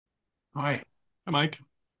Hi, Hi, Mike.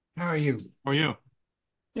 how are you? How are you?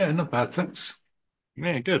 Yeah, not bad, thanks.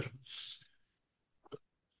 Yeah, good.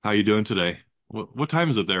 How you doing today? What time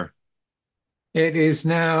is it there? It is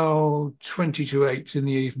now 20 to 8 in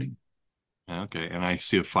the evening. Yeah, okay, and I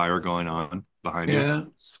see a fire going on behind you. Yeah,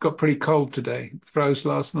 it's got pretty cold today. It froze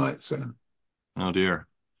last night, so Oh dear.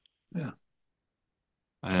 yeah,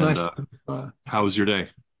 it's And nice to have a fire. how was your day?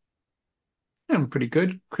 Yeah, I'm pretty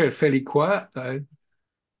good. Fairly quiet. I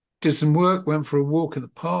did some work, went for a walk in the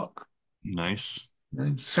park. Nice.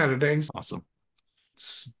 Saturdays. Awesome.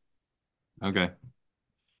 It's, Okay.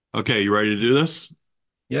 Okay, you ready to do this?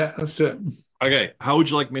 yeah, let's do it. Okay, how would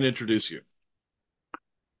you like me to introduce you?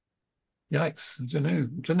 Yikes. I don't know.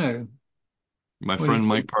 I don't know. My What do you friend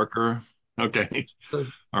Mike think? Parker. Okay. Uh,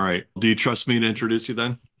 All right. Do you trust me to introduce you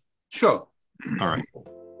then? Sure. All right.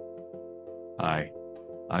 Hi,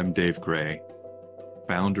 I'm Dave Gray,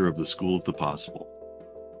 founder of the School of the Possible,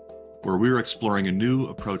 where we're exploring a new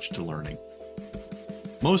approach to learning.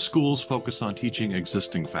 Most schools focus on teaching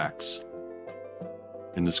existing facts.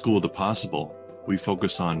 In the School of the Possible, we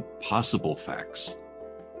focus on possible facts,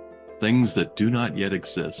 things that do not yet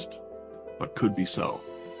exist, but could be so.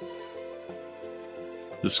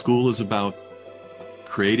 The school is about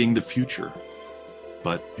creating the future,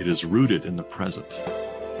 but it is rooted in the present.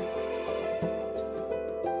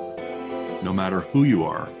 No matter who you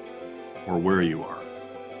are or where you are,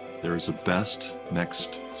 there is a best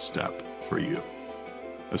next step for you,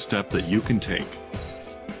 a step that you can take,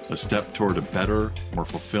 a step toward a better, more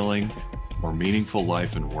fulfilling, more meaningful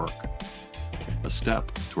life and work, a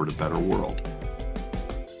step toward a better world.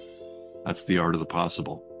 That's the art of the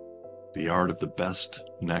possible, the art of the best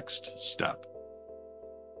next step.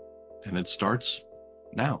 And it starts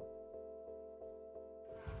now.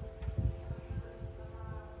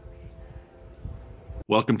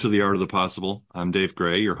 Welcome to the Art of the Possible. I'm Dave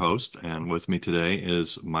Gray, your host, and with me today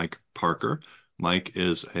is Mike Parker. Mike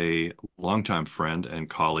is a longtime friend and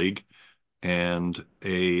colleague, and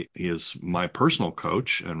he is my personal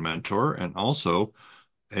coach and mentor, and also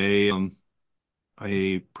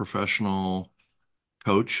a professional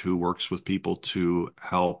coach who works with people to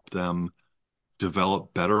help them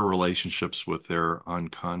develop better relationships with their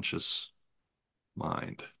unconscious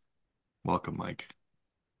mind. Welcome, Mike.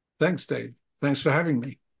 Thanks, Dave. Thanks for having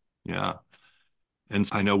me. Yeah. And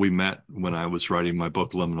I know we met when I was writing my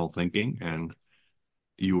book, Liminal Thinking, and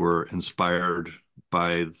you were inspired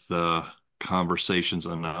by the conversations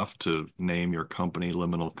enough to name your company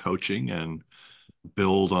Liminal Coaching and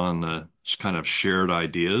build on the kind of shared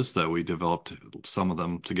ideas that we developed, some of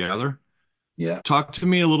them together. Yeah. Talk to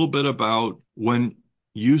me a little bit about when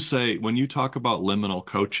you talk about liminal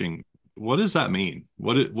coaching, what does that mean?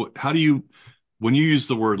 How do you, when you use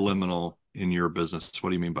the word liminal in your business, what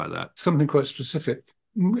do you mean by that? Something quite specific.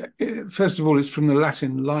 First of all, it's from the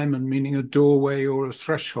Latin limen, meaning a doorway or a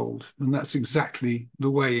threshold. And that's exactly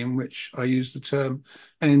the way in which I use the term.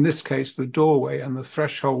 And in this case, the doorway and the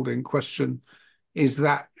threshold in question is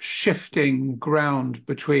that shifting ground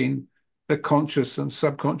between the conscious and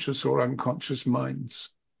subconscious or unconscious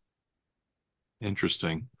minds.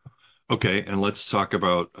 Interesting. Okay, and let's talk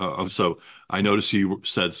about so I noticed you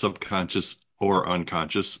said subconscious or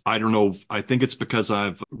unconscious. I don't know. I think it's because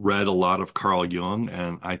I've read a lot of Carl Jung,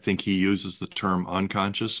 and I think he uses the term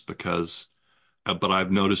unconscious because but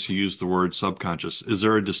I've noticed you use the word subconscious. Is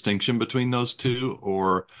there a distinction between those two,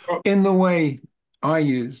 or In the way I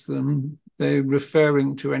use them, they're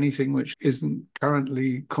referring to anything which isn't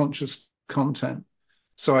currently conscious content.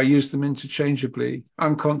 So I use them interchangeably.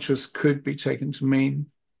 Unconscious could be taken to mean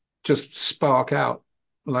just spark out,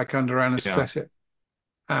 like under yeah, anesthetic.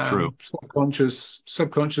 true.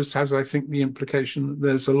 Subconscious has, I think, the implication that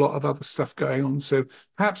there's a lot of other stuff going on. So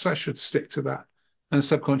perhaps I should stick to that. And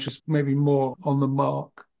subconscious maybe more on the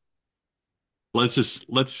mark.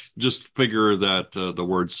 Let's just figure that the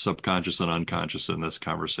words subconscious and unconscious in this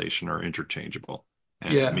conversation are interchangeable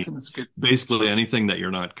and Yeah, I mean think that's good. basically anything that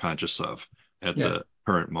you're not conscious of at Yeah. the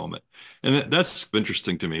current moment. And that's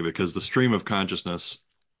interesting to me because the stream of consciousness,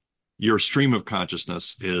 your stream of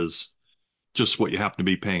consciousness is just what you happen to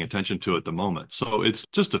be paying attention to at the moment. So it's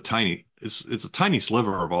just it's a tiny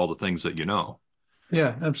sliver of all the things that you know.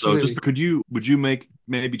 Yeah, So just absolutely. would you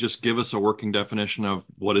maybe just give us a working definition of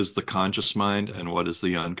what is the conscious mind and what is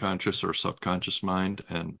the unconscious or subconscious mind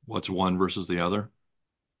and what's one versus the other?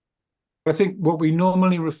 I think what we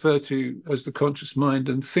normally refer to as the conscious mind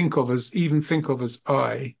and think of as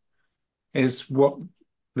I, is what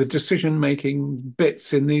the decision making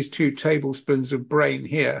bits in these two tablespoons of brain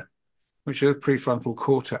here, which are the prefrontal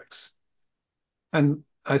cortex. And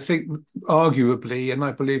I think arguably, and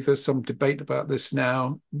I believe there's some debate about this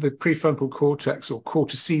now, the prefrontal cortex or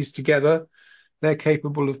cortices together, they're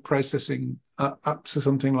capable of processing up to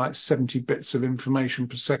something like 70 bits of information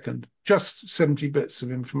per second, just 70 bits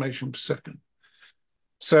of information per second.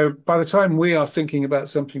 So by the time we are thinking about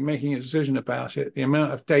something, making a decision about it, the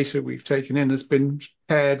amount of data we've taken in has been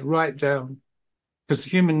pared right down because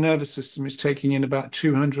the human nervous system is taking in about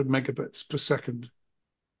 200 megabits per second.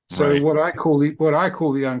 So Right. what I call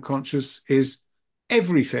the unconscious is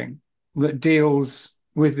everything that deals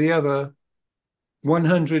with the other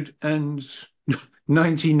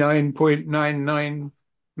 199.99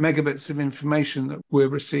 megabits of information that we're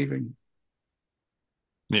receiving.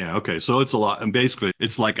 Yeah, okay. So it's a lot. And basically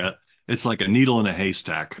it's like a needle in a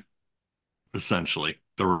haystack, essentially,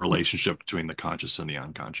 the relationship between the conscious and the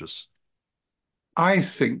unconscious. I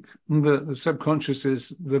think that the subconscious is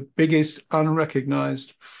the biggest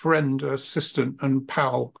unrecognized friend, assistant, and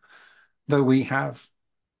pal that we have.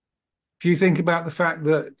 If you think about the fact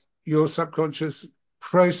that your subconscious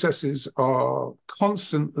processes are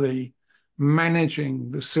constantly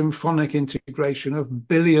managing the symphonic integration of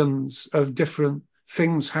billions of different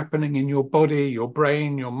things happening in your body, your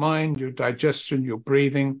brain, your mind, your digestion, your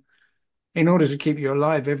breathing, in order to keep you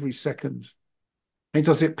alive every second. It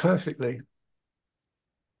does it perfectly.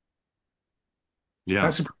 Yeah.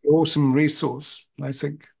 That's a pretty awesome resource, I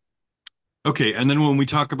think. Okay. And then when we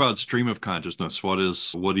talk about stream of consciousness,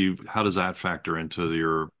 how does that factor into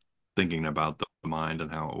your thinking about the mind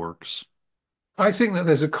and how it works? I think that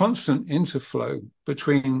there's a constant interflow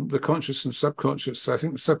between the conscious and subconscious. I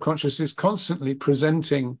think the subconscious is constantly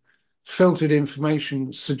presenting filtered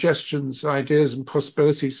information, suggestions, ideas, and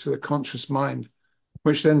possibilities to the conscious mind,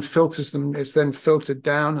 which then filters them. It's then filtered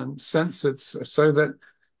down and censored so that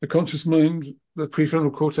the conscious mind, the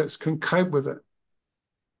prefrontal cortex, can cope with it.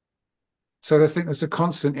 So I think there's a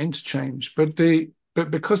constant interchange. But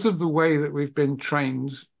because of the way that we've been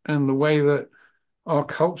trained and the way that our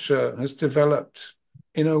culture has developed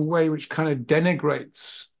in a way which kind of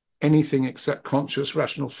denigrates anything except conscious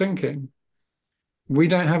rational thinking, we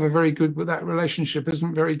don't have a very good, that relationship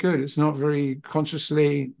isn't very good. It's not very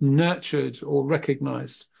consciously nurtured or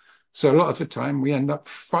recognized. So a lot of the time we end up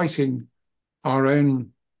fighting our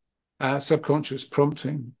own subconscious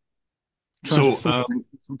prompting, trying to So, force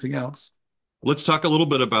something else. let's talk a little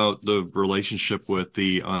bit about the relationship with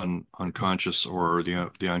the unconscious or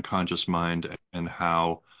the unconscious mind and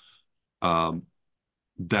how um,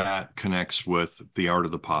 that connects with the art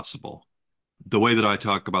of the possible. The way that I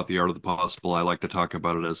talk about the art of the possible, I like to talk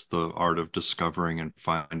about it as the art of discovering and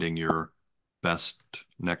finding your best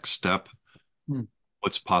next step. Hmm.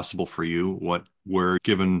 What's possible for you? Where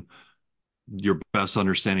given your best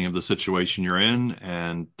understanding of the situation you're in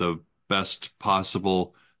and the best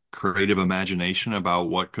possible creative imagination about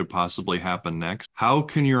what could possibly happen next. How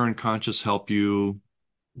can your unconscious help you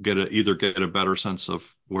either get a better sense of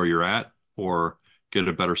where you're at or get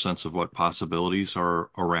a better sense of what possibilities are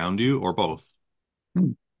around you or both?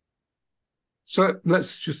 Hmm. So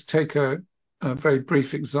let's just take a very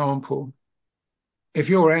brief example. If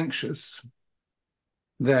you're anxious,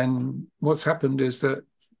 then what's happened is that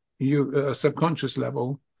you, at a subconscious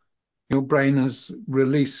level, your brain has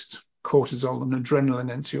released cortisol and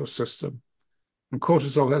adrenaline into your system. And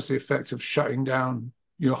cortisol has the effect of shutting down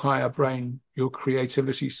your higher brain, your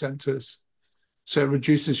creativity centers. So it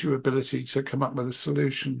reduces your ability to come up with a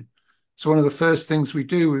solution. So one of the first things we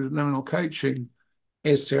do with liminal coaching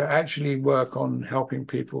is to actually work on helping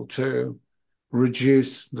people to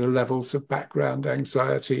reduce the levels of background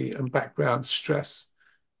anxiety and background stress.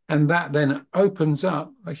 And that then opens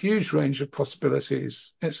up a huge range of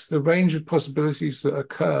possibilities. It's the range of possibilities that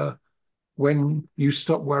occur when you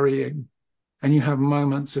stop worrying and you have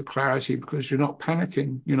moments of clarity because you're not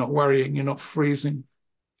panicking, you're not worrying, you're not freezing.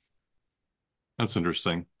 That's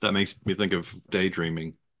interesting. That makes me think of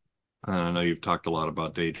daydreaming. I know you've talked a lot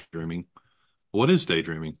about daydreaming. What is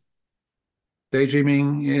daydreaming?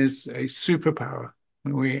 Daydreaming is a superpower.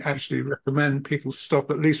 And we actually recommend people stop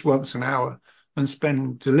at least once an hour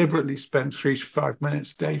and deliberately spend 3 to 5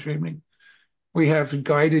 minutes daydreaming. We have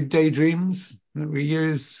guided daydreams that we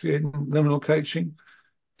use in liminal coaching.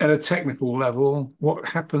 At a technical level, what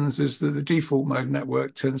happens is that the default mode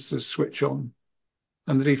network tends to switch on,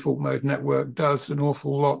 and the default mode network does an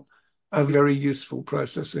awful lot of very useful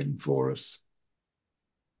processing for us.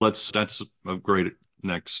 That's a great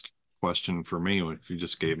next question for me. What you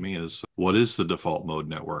just gave me is what is the default mode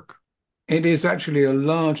network? It is actually a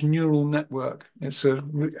large neural network. It's a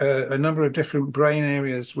number of different brain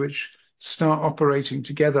areas which start operating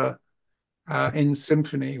together in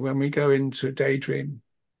symphony when we go into daydream.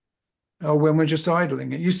 or when we're just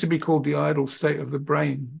idling. It used to be called the idle state of the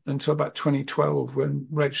brain until about 2012, when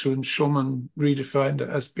Rachel and Schulman redefined it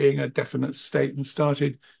as being a definite state and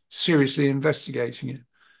started seriously investigating it.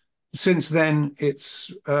 Since then,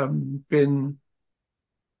 it's been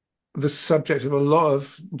the subject of a lot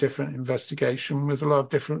of different investigation with a lot of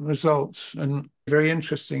different results and very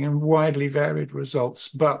interesting and widely varied results.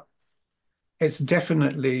 But it's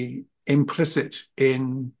definitely implicit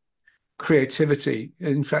in creativity.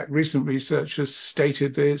 In fact, recent research has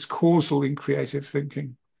stated that it's causal in creative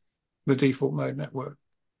thinking, the default mode network.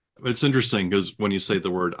 It's interesting because when you say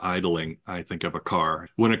the word idling, I think of a car.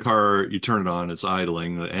 When a car, you turn it on, it's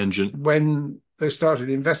idling, the engine. When they started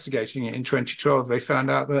investigating it in 2012, they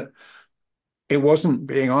found out that it wasn't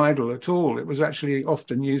being idle at all. It was actually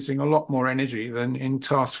often using a lot more energy than in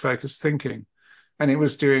task-focused thinking. And it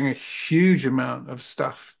was doing a huge amount of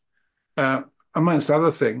stuff, amongst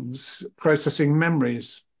other things, processing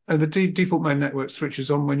memories. And the default mode network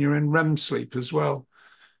switches on when you're in REM sleep as well.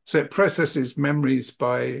 So it processes memories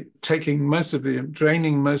by draining most of the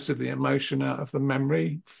emotion out of the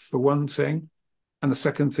memory, for one thing. And the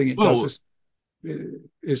second thing it does Oh,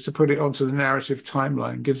 is to put it onto the narrative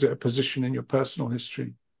timeline, gives it a position in your personal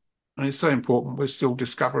history. And it's so important. We're still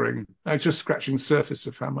discovering, just scratching the surface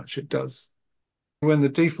of how much it does. When the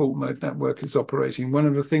default mode network is operating, one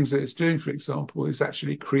of the things that it's doing, for example, is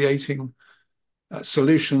actually creating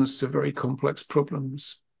solutions to very complex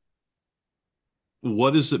problems.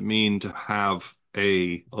 what does it mean to have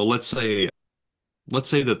let's say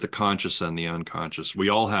that the conscious and the unconscious, we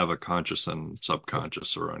all have a conscious and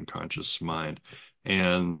subconscious or unconscious mind.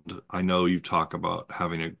 And I know you talk about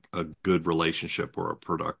having a good relationship or a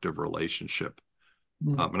productive relationship.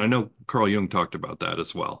 Mm. And I know Carl Jung talked about that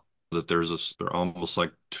as well, that they're almost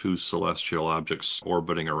like two celestial objects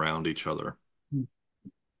orbiting around each other.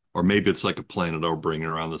 Or maybe it's like a planet orbiting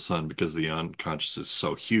around the sun because the unconscious is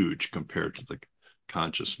so huge compared to the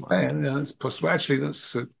conscious mind. Yeah, it's possible. Actually,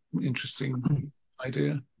 that's an interesting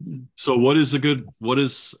idea. Mm. So how does a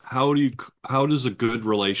good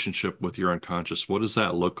relationship with your unconscious, what does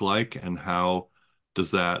that look like and how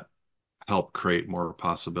does that help create more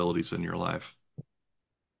possibilities in your life?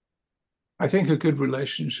 I think a good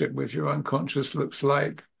relationship with your unconscious looks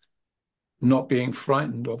like not being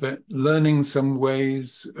frightened of it, learning some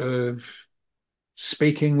ways of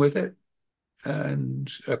speaking with it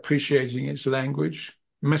and appreciating its language.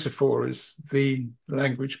 Metaphor is the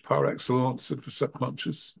language par excellence of the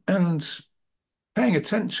subconscious, and paying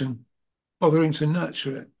attention, bothering to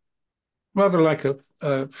nurture it, rather like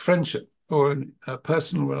a friendship or a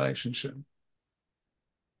personal relationship.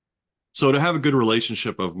 So to have a good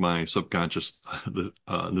relationship of my subconscious,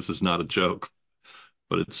 this is not a joke,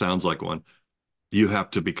 but it sounds like one. You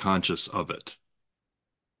have to be conscious of it.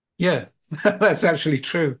 Yeah, that's actually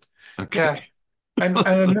true. Yeah. Okay. And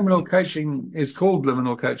liminal coaching is called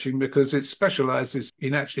liminal coaching because it specializes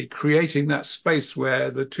in actually creating that space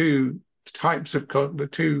where the two types of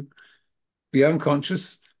the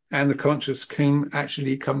unconscious and the conscious can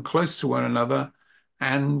actually come close to one another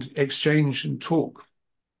and exchange and talk.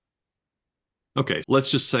 Okay,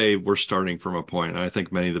 let's just say we're starting from a point, and I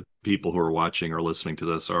think many of the people who are watching or listening to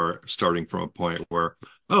this are starting from a point where,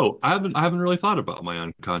 oh, I haven't really thought about my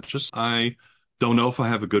unconscious. I don't know if I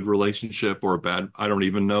have a good relationship or a bad. I don't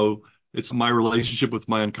even know. It's my relationship with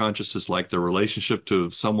my unconscious is like the relationship to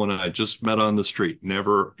someone I just met on the street,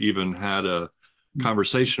 never even had a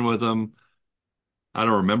conversation with them. I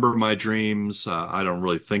don't remember my dreams. I don't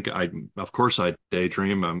really think of course, I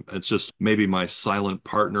daydream. It's just maybe my silent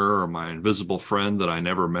partner or my invisible friend that I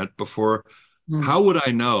never met before. Mm. How would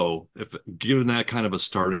I know if, given that kind of a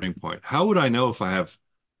starting point, how would I know if I have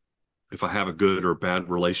a good or bad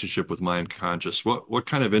relationship with my unconscious? What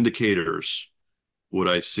kind of indicators would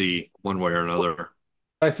I see one way or another?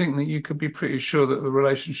 I think that you could be pretty sure that the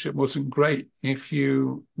relationship wasn't great if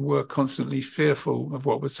you were constantly fearful of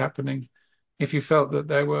what was happening, if you felt that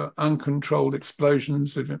there were uncontrolled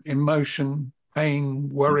explosions of emotion, pain,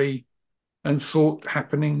 worry, and thought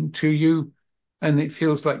happening to you, and it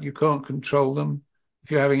feels like you can't control them.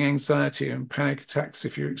 If you're having anxiety and panic attacks,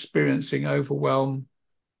 if you're experiencing overwhelm,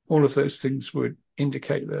 all of those things would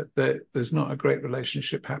indicate that there's not a great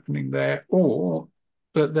relationship happening there, or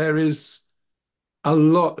that there is a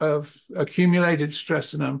lot of accumulated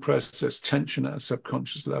stress and unprocessed tension at a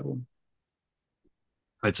subconscious level.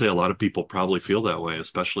 I'd say a lot of people probably feel that way,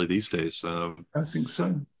 especially these days. I think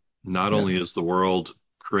so. Not Yeah. only is the world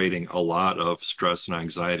creating a lot of stress and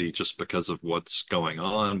anxiety just because of what's going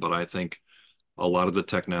on, but I think a lot of the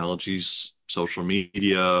technologies, social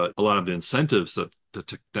media, a lot of the incentives that the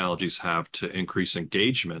technologies have to increase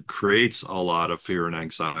engagement creates a lot of fear and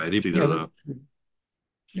anxiety. It's Yeah, either the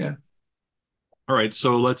yeah. All right,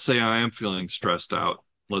 so let's say I am feeling stressed out.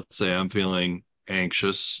 Let's say I'm feeling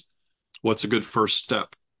anxious. What's a good first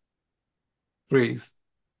step? Breathe.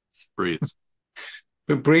 Breathe.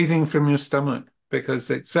 But breathing from your stomach, because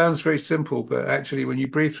it sounds very simple, but actually, when you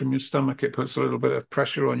breathe from your stomach, it puts a little bit of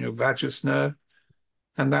pressure on your vagus nerve,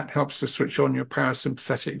 and that helps to switch on your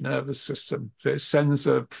parasympathetic nervous system. So it sends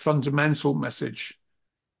a fundamental message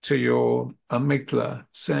to your amygdala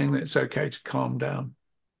saying that it's okay to calm down.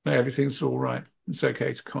 Everything's all right. It's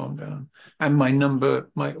okay to calm down. And my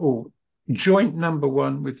joint number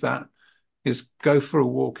one with that is go for a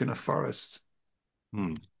walk in a forest.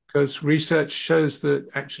 Hmm. Because research shows that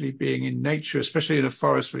actually being in nature, especially in a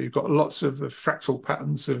forest where you've got lots of the fractal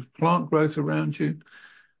patterns of plant growth around you,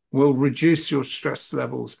 will reduce your stress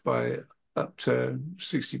levels by up to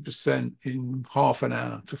 60% in half an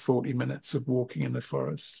hour to 40 minutes of walking in the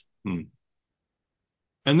forest. Hmm.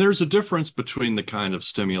 And there's a difference between the kind of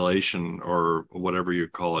stimulation or whatever you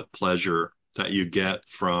call it, pleasure that you get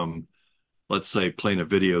from, let's say, playing a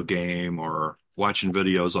video game or watching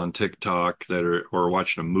videos on TikTok that are, or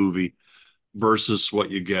watching a movie versus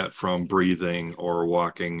what you get from breathing or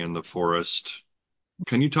walking in the forest.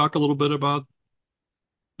 Can you talk a little bit about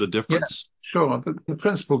the Yeah, difference? sure. The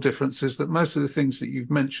principal difference is that most of the things that you've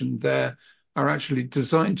mentioned there are actually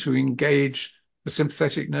designed to engage the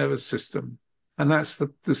sympathetic nervous system. And that's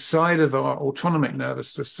the side of our autonomic nervous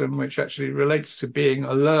system, which actually relates to being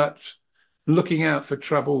alert, looking out for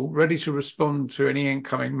trouble, ready to respond to any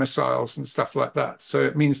incoming missiles and stuff like that. So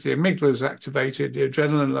it means the amygdala is activated, the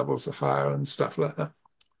adrenaline levels are higher and stuff like that.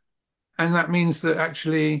 And that means that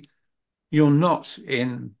actually you're not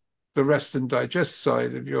in the rest and digest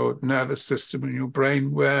side of your nervous system and your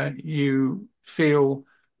brain where you feel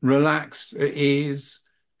relaxed, at ease,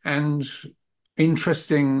 and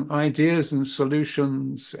interesting ideas and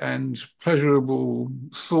solutions and pleasurable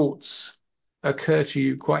thoughts occur to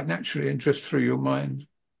you quite naturally and drift through your mind.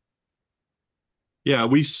 Yeah,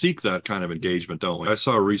 we seek that kind of engagement, don't we? I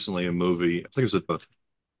saw recently a movie, I think it was a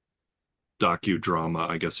docudrama,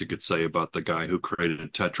 I guess you could say, about the guy who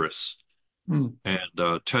created Tetris. Mm. And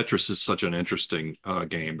Tetris is such an interesting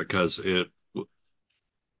game because it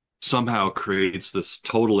somehow creates this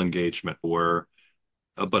total engagement where,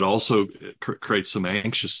 but also creates some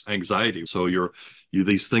anxious anxiety. So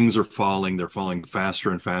these things are falling, they're falling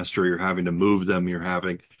faster and faster. You're having to move them.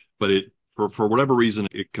 But for whatever reason,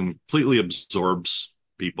 it completely absorbs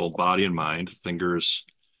people, body and mind, fingers,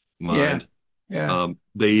 Yeah, mind. yeah,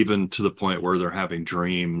 They even to the point where they're having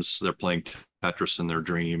dreams. They're playing Tetris in their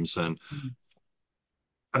dreams, and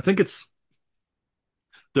I think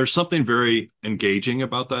there's something very engaging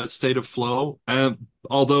about that state of flow. And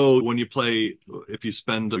although when you play, if you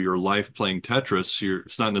spend your life playing Tetris,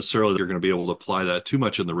 it's not necessarily that you're going to be able to apply that too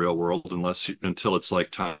much in the real world until it's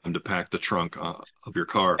like time to pack the trunk of your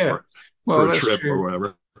car yeah. for Well, a that's trip or true.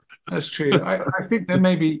 whatever. That's true. I think there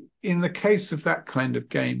may be, in the case of that kind of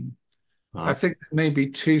game, I Uh, think there may be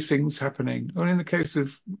two things happening. Or in the case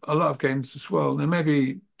of a lot of games as well, there may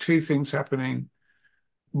be two things happening.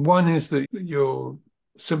 One is that your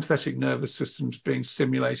sympathetic nervous system's being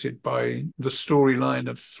stimulated by the storyline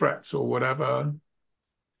of threats or whatever.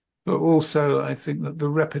 But also, I think that the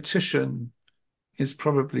repetition is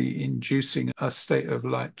probably inducing a state of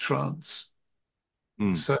light trance.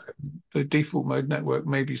 mm. So the default mode network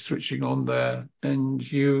may be switching on there, and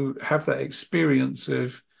you have that experience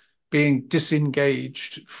of being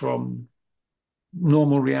disengaged from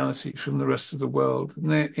normal reality, from the rest of the world.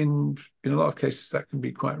 And in a lot of cases, that can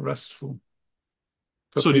be quite restful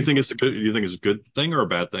for So people. do you think it's a good thing or a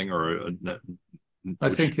bad thing I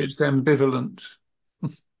would you? think it's ambivalent.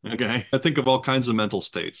 Okay. I think of all kinds of mental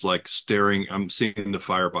states, like staring. I'm seeing the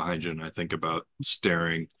fire behind you, and I think about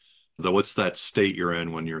staring. Though, what's that state you're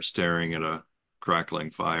in when you're staring at a crackling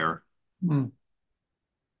fire? Hmm.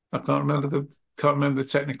 I can't remember the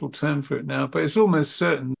technical term for it now, but it's almost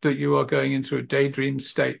certain that you are going into a daydream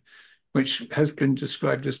state, which has been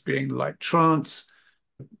described as being like trance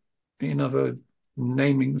in other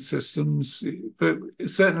naming systems. But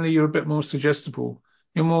certainly you're a bit more suggestible.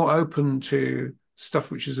 You're more open to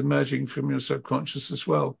stuff which is emerging from your subconscious as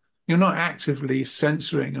well. You're not actively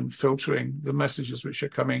censoring and filtering the messages which are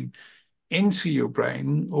coming into your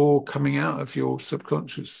brain or coming out of your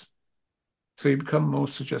subconscious. So you become more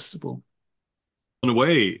suggestible. In a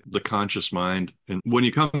way, the conscious mind, and when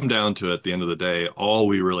you come down to it, at the end of the day, all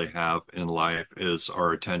we really have in life is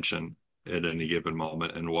our attention at any given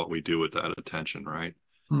moment and what we do with that attention, right?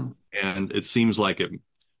 Hmm. And it seems like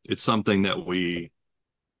it's something that we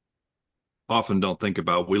often don't think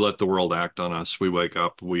about. We let the world act on us. We wake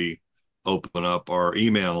up, we open up our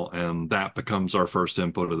email, and that becomes our first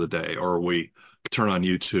input of the day, or we turn on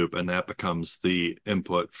YouTube and that becomes the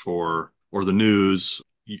input for, or the news.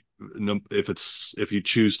 If you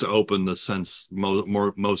choose to open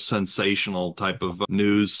the most sensational type of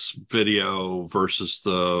news video versus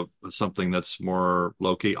the something that's more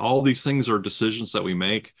low key, all these things are decisions that we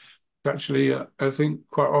make. Actually, I think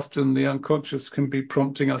quite often the unconscious can be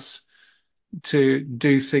prompting us to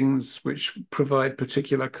do things which provide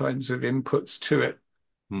particular kinds of inputs to it.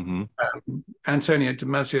 Mm-hmm. Antonio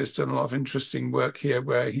Damasio has done a lot of interesting work here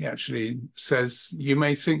where he actually says you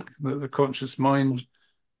may think that the conscious mind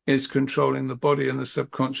is controlling the body and the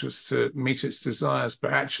subconscious to meet its desires,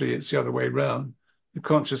 but actually it's the other way around. The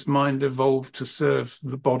conscious mind evolved to serve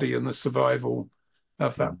the body and the survival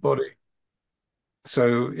of that body.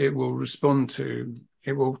 So it will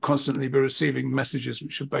it will constantly be receiving messages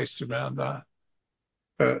which are based around that.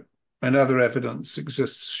 And other evidence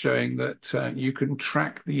exists showing that you can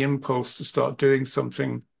track the impulse to start doing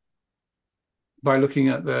something by looking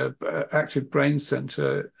at the active brain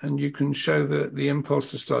center, and you can show that the impulse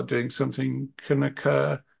to start doing something can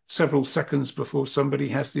occur several seconds before somebody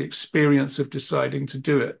has the experience of deciding to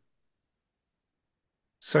do it.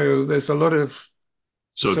 So there's a lot of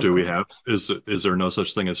So is there no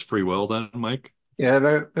such thing as free will then, Mike? Yeah,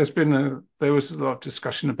 there was a lot of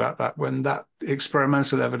discussion about that when that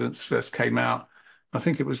experimental evidence first came out. I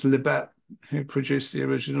think it was Libet who produced the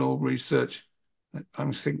original research,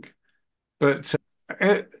 I think. But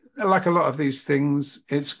like a lot of these things,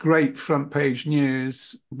 it's great front page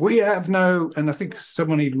news. We have no, and I think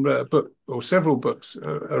someone even wrote a book or several books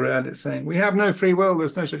around it saying, we have no free will,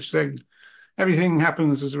 there's no such thing. Everything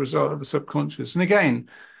happens as a result of the subconscious. And again,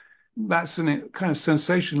 that's a kind of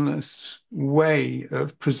sensationalist way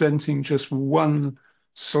of presenting just one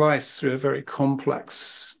slice through a very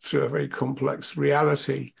complex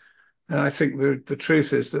reality. And I think the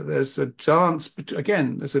truth is that there's a dance,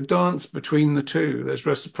 again, there's a dance between the two. There's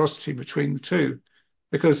reciprocity between the two,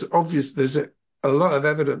 because obviously there's a lot of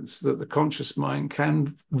evidence that the conscious mind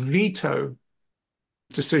can veto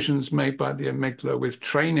decisions made by the amygdala with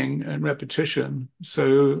training and repetition.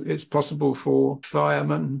 So it's possible for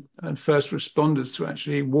firemen and first responders to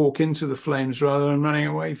actually walk into the flames rather than running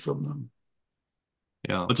away from them.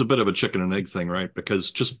 Yeah, it's a bit of a chicken and egg thing, right?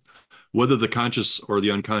 Because just whether the conscious or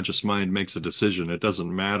the unconscious mind makes a decision, it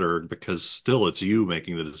doesn't matter because still it's you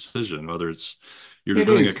making the decision, whether it's you're It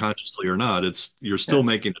doing it is. consciously or not. You're Yeah. still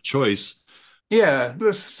making a choice. Yeah.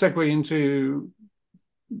 Let's segue into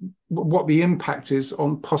what the impact is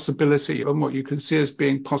on possibility, on what you can see as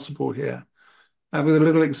being possible here. With a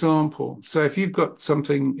little example. So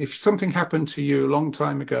if something happened to you a long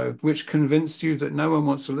time ago, which convinced you that no one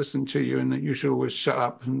wants to listen to you and that you should always shut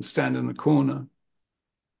up and stand in the corner,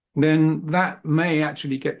 then that may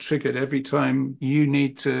actually get triggered every time you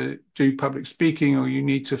need to do public speaking or you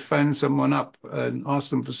need to phone someone up and ask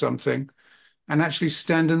them for something and actually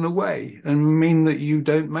stand in the way and mean that you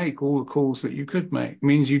don't make all the calls that you could make. It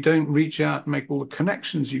means you don't reach out and make all the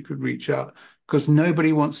connections you could reach out because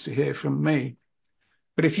nobody wants to hear from me.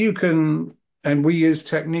 But if you can, and we use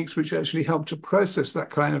techniques which actually help to process that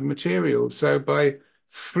kind of material. So by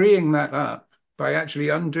freeing that up, by actually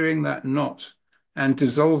undoing that knot and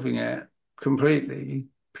dissolving it completely,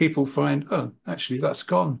 people find, oh, actually, that's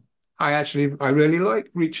gone. I really like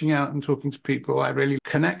reaching out and talking to people. I really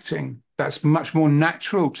connecting. That's much more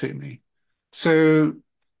natural to me. So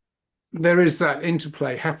there is that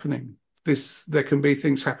interplay happening. There can be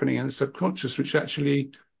things happening in the subconscious, which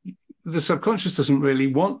actually the subconscious doesn't really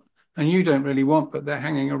want, and you don't really want, but they're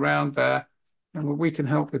hanging around there, and we can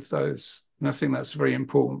help with those. And I think that's a very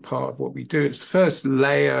important part of what we do. It's the first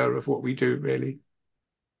layer of what we do, really.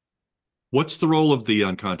 What's the role of the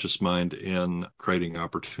unconscious mind in creating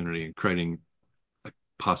opportunity and creating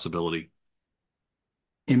possibility?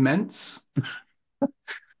 Immense.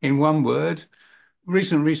 In one word,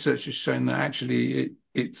 recent research has shown that actually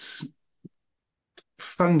it's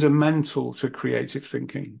fundamental to creative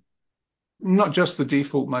thinking. Not just the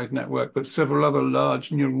default mode network, but several other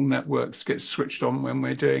large neural networks get switched on when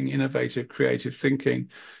we're doing innovative creative thinking.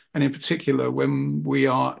 And in particular, when we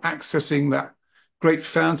are accessing that great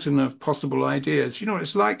fountain of possible ideas. You know what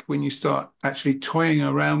it's like when you start actually toying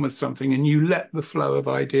around with something and you let the flow of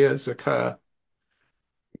ideas occur.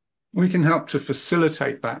 We can help to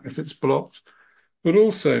facilitate that if it's blocked, but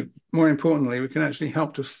also, more importantly, we can actually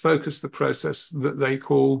help to focus the process that they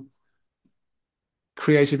call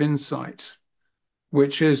creative insight,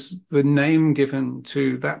 which is the name given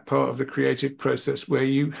to that part of the creative process where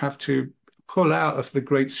you have to pull out of the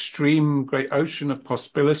great stream, great ocean of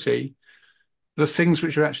possibility the things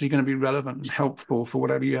which are actually going to be relevant and helpful for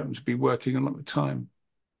whatever you happen to be working on at the time.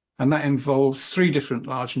 And that involves three different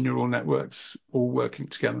large neural networks all working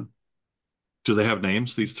together. Do they have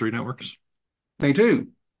names, these three networks? They do.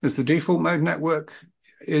 As the default mode network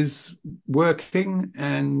is working,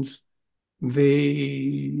 and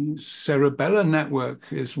the cerebellar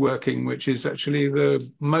network is working, which is actually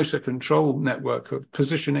the motor control network of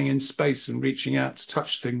positioning in space and reaching out to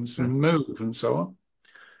touch things and move and so on.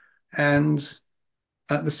 And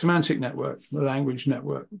the semantic network, the language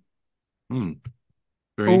network, Very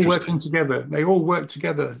all interesting. working together. They all work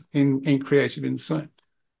together in creative insight.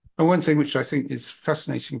 And one thing which I think is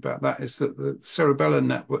fascinating about that is that the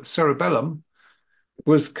cerebellum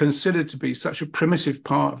was considered to be such a primitive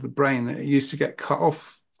part of the brain that it used to get cut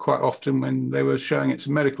off quite often when they were showing it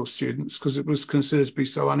to medical students because it was considered to be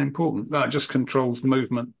so unimportant. That just controls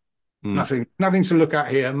movement. Nothing to look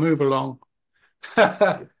at here. Move along.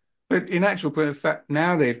 But in actual point of fact,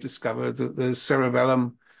 now they've discovered that the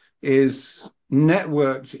cerebellum is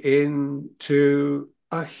networked into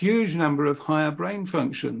a huge number of higher brain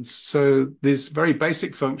functions. So these very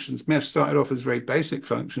basic functions may have started off as very basic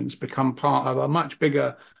functions, become part of a much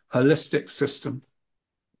bigger holistic system.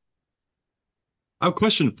 A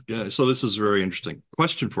question. So this is very interesting.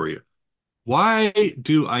 Question for you. Why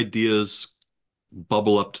do ideas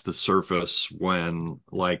bubble up to the surface when,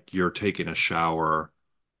 like, you're taking a shower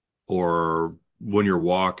or when you're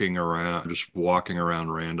walking around, just walking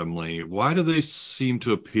around randomly? Why do they seem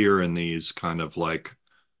to appear in these kind of like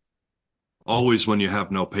always when you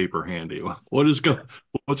have no paper handy? What's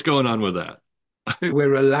going on with that?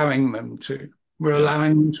 We're allowing them to. We're Yeah.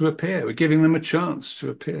 allowing them to appear. We're giving them a chance to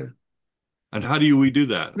appear. And how do we do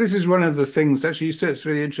that? This is one of the things, actually, you said it's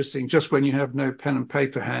really interesting, just when you have no pen and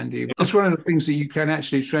paper handy. It's one of the things that you can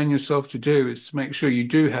actually train yourself to do is to make sure you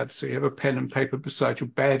do have, so you have a pen and paper beside your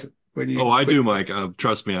bed when you. Oh, I do, Mike.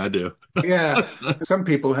 Trust me, I do. Yeah, some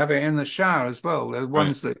people have it in the shower as well. There are Right.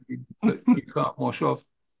 ones that you can't wash off.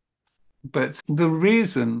 But the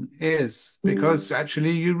reason is because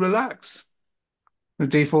actually you relax. The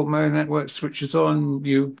default mode network switches on.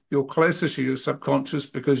 You're closer to your subconscious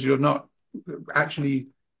because you're not actually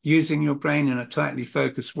using your brain in a tightly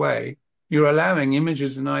focused way. You're allowing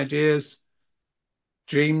images and ideas,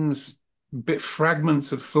 dreams, bit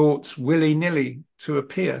fragments of thoughts willy-nilly to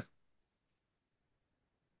appear.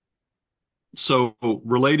 So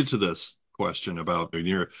related to this question about when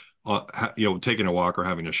you're taking a walk or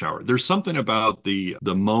having a shower, there's something about the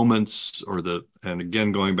moments or and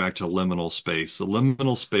again going back to liminal space, the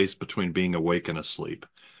liminal space between being awake and asleep.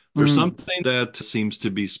 There's something that seems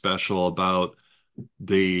to be special about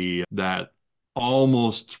that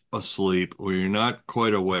almost asleep where you're not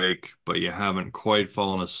quite awake, but you haven't quite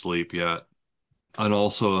fallen asleep yet. And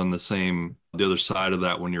also on the other side of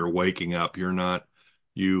that, when you're waking up, you're not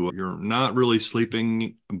really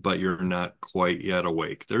sleeping, but you're not quite yet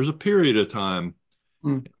awake. There's a period of time,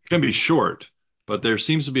 Mm. it can be short, but there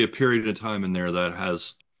seems to be a period of time in there that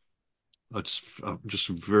has just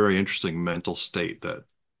a very interesting mental state that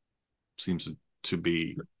seems to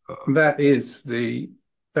be That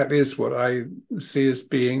is what I see as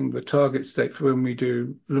being the target state for when we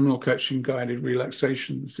do liminal coaching guided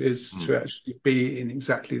relaxations, is to actually be in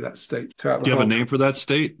exactly that state throughout the Do you have whole a name for that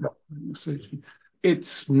state? relaxation.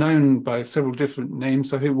 It's known by several different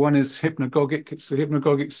names. I think one is hypnagogic. It's the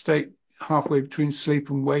hypnagogic state halfway between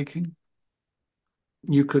sleep and waking.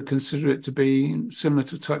 You could consider it to be similar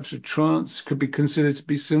to types of trance. It could be considered to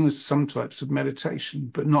be similar to some types of meditation,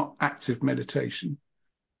 but not active meditation.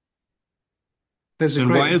 There's a And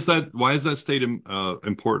great why is that state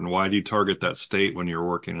important? Why do you target that state when you're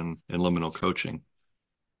working in liminal coaching?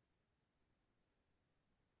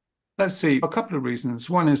 Let's see, a couple of reasons.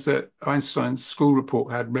 One is that Einstein's school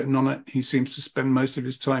report had written on it. He seems to spend most of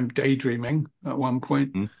his time daydreaming at one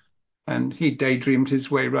point, Hmm. and he daydreamed his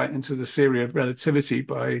way right into the theory of relativity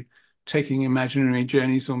by taking imaginary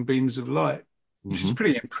journeys on beams of light, which is Hmm.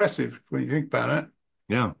 pretty impressive when you think about it.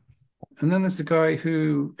 Yeah. And then there's the guy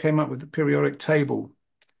who came up with the periodic table,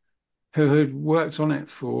 who had worked on it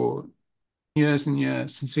for years and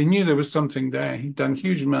years. And so he knew there was something there. He'd done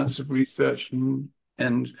huge amounts of research and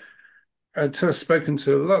I've spoken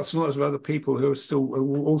to lots and lots of other people who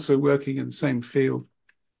are also working in the same field.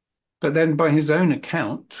 But then by his own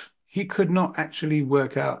account, he could not actually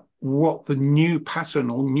work out what the new pattern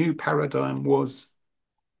or new paradigm was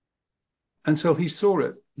until he saw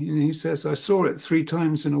it. He says, I saw it 3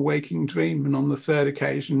 times in a waking dream, and on the third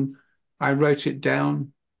occasion, I wrote it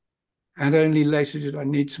down, and only later did I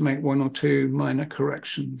need to make 1 or 2 minor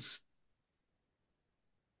corrections.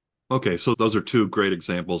 Okay, so those are two great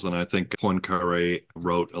examples, and I think Poincaré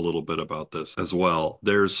wrote a little bit about this as well.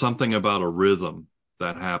 There's something about a rhythm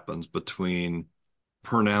that happens between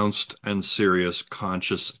pronounced and serious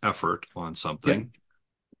conscious effort on Yeah, something,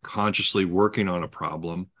 consciously working on a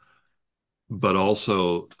problem, but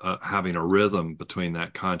also having a rhythm between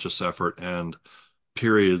that conscious effort and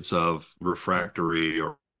periods of refractory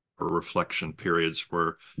or reflection periods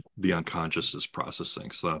where the unconscious is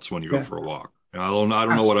processing. So that's when you go yeah, for a walk. I don't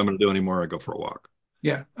know what I'm going to do anymore. I go for a walk.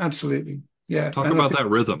 yeah, absolutely. Yeah, Talk and I about think that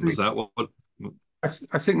that's rhythm. Is that what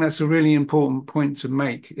I think that's a really important point to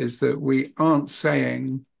make is that we aren't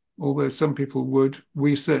saying, although some people would,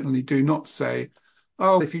 we certainly do not say,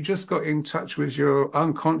 oh, if you just got in touch with your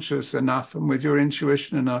unconscious enough and with your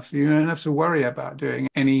intuition enough, you don't have to worry about doing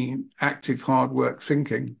any active hard work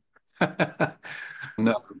thinking.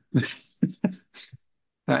 No.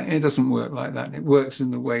 It doesn't work like that. It works in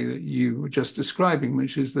the way that you were just describing,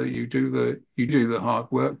 which is that you do the hard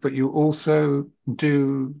work, but you also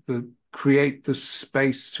do the create the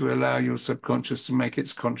space to allow your subconscious to make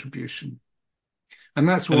its contribution. And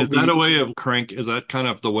that's and what is that a we way of crank? Is that kind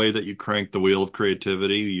of the way that you crank the wheel of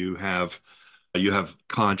creativity? You have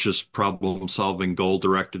conscious problem solving, goal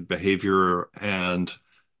directed behavior, and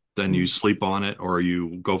then you sleep on it or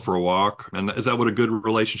you go for a walk. And is that what a good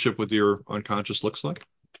relationship with your unconscious looks like?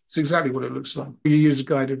 it's exactly what it looks like. You use a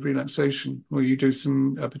guided relaxation or you do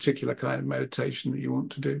a particular kind of meditation that you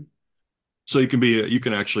want to do. So you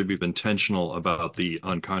can actually be intentional about the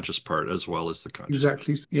unconscious part as well as the conscious part.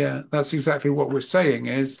 Exactly. Yeah, that's exactly what we're saying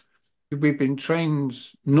is we've been trained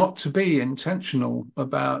not to be intentional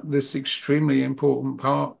about this extremely important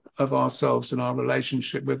part of ourselves and our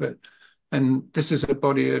relationship with it. And this is a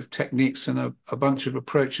body of techniques and a bunch of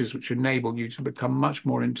approaches which enable you to become much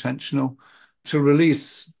more intentional, to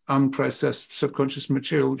release unprocessed subconscious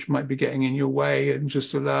material which might be getting in your way and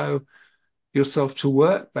just allow yourself to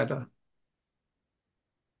work better.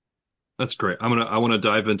 That's great. I want to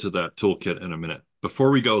dive into that toolkit in a minute.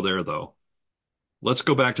 Before we go there though, let's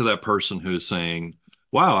go back to that person who's saying,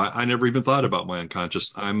 wow, I never even thought about my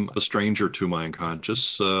unconscious. I'm a stranger to my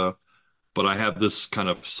unconscious, but I have this kind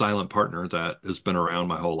of silent partner that has been around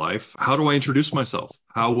my whole life. How do I introduce myself?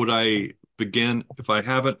 How would I begin if I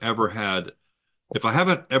haven't ever had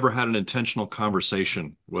an intentional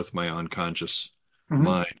conversation with my unconscious Mhm.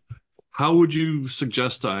 mind? How would you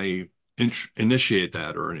suggest I initiate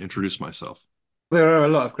that or introduce myself? There are a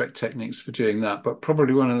lot of great techniques for doing that, but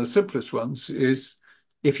probably one of the simplest ones is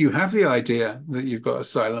if you have the idea that you've got a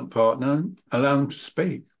silent partner, allow them to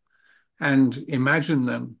speak and imagine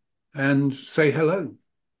them and say hello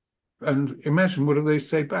and imagine what do they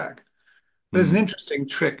say back. There's an Hmm. interesting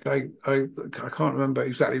trick. I can't remember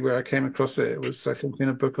exactly where I came across it. It was, I think, in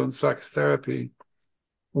a book on psychotherapy,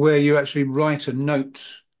 where you actually write a note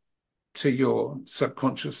to your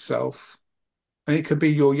subconscious self. And it could be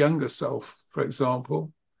your younger self, for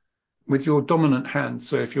example, with your dominant hand.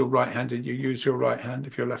 So if you're right-handed, you use your right hand.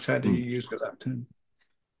 If you're left-handed, Hmm. you use your left hand.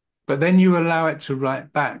 But then you allow it to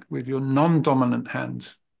write back with your non-dominant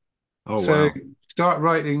hand. Oh, So wow. start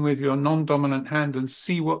writing with your non-dominant hand and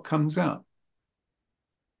see what comes out.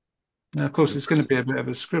 Now, of course, it's going to be Interesting. a bit of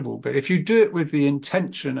a scribble, but if you do it with the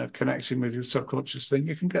intention of connecting with your subconscious, then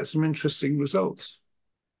you can get some interesting results.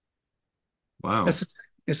 Wow. It's a,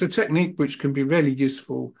 it's a technique which can be really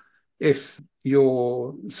useful if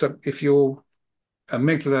your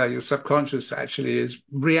amygdala, your subconscious, actually is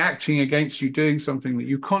reacting against you doing something that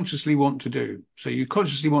you consciously want to do. So you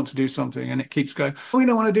consciously want to do something and it keeps going, oh, we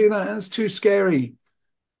don't want to do that. That's too scary.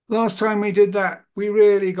 Last time we did that, we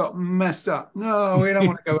really got messed up. No, we don't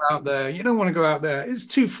want to go out there. You don't want to go out there. It's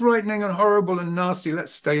too frightening and horrible and nasty.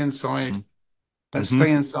 Let's stay inside. Let's Hmm.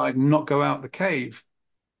 stay inside and not go out the cave.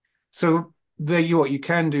 So what you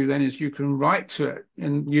can do then is you can write to it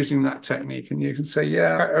in using that technique, and you can say,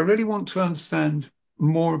 "Yeah, I really want to understand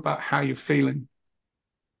more about how you're feeling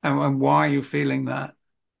and why you're feeling that,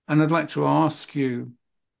 and I'd like to ask you,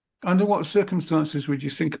 under what circumstances would you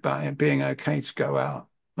think about it being okay to go out?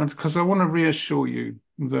 And because I want to reassure you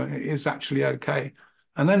that it is actually okay,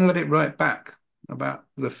 and then let it write back about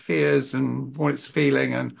the fears and what it's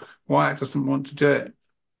feeling and why it doesn't want to do it."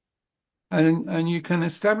 And you can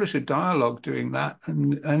establish a dialogue doing that,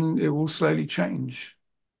 and it will slowly change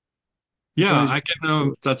as Yeah, long as I you can.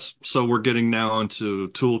 do it. That's so we're getting now into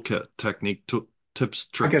toolkit technique, tips,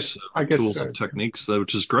 I tricks, guess I guess tools, and so. techniques,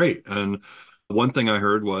 which is great. And one thing I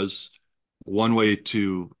heard was one way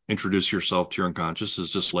to introduce yourself to your unconscious is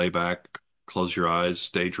just lay back, close your eyes,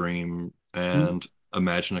 daydream, Mm, and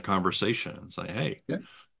imagine a conversation and say, "Hey, yeah.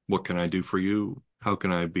 what can I do for you? How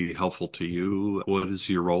can I be helpful to you? What is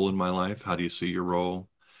your role in my life? How do you see your role?"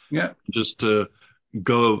 Yeah, just to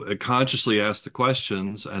go consciously ask the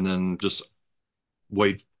questions and then just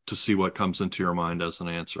wait to see what comes into your mind as an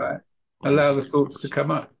answer. right. As Allow a the thoughts to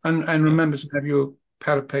come up, and yeah. remember to have your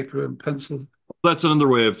pad of paper and pencil. That's another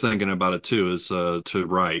way of thinking about it too, is to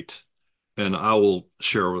write. And I will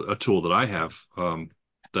share a tool that I have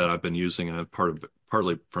that I've been using, and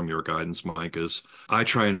partly from your guidance, Mike, is I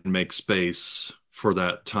try and make space for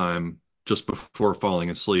that time just before falling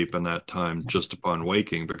asleep and that time just upon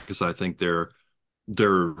waking, because I think they're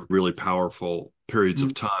really powerful periods of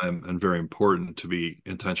Mm. time and very important to be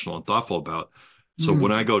intentional and thoughtful about. So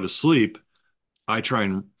when Mm. I go to sleep, I try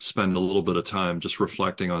and spend a little bit of time just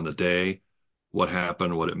reflecting on the day, what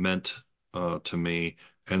happened, what it meant to me,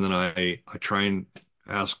 and then I try and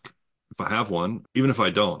ask if I have one, even if I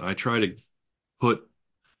don't. I try to put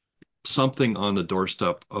something on the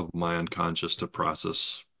doorstep of my unconscious to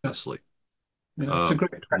process Yeah, mentally. yeah, it's a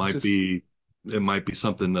great Might practice. be it might be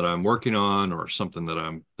something that I'm working on or something that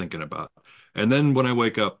I'm thinking about. And then when I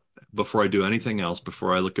wake up, before I do anything else,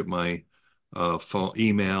 before I look at my phone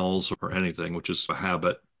emails or anything, which is a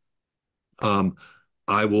habit, um,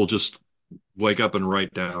 I will just wake up and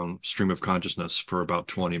write down stream of consciousness for about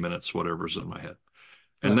 20 minutes, whatever's in my head.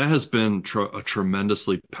 And Yeah, that has been a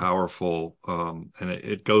tremendously powerful, and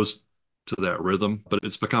it goes to that rhythm, but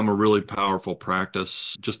it's become a really powerful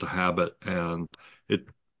practice, just a habit. And it,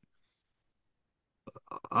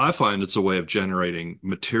 I find it's a way of generating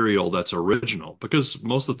material that's original, because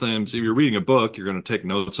most of the times, if you're reading a book, you're going to take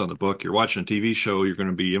notes on the book. You're watching a TV show, you're going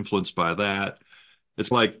to be influenced by that.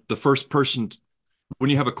 It's like the first person when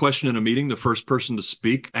you have a question in a meeting, the first person to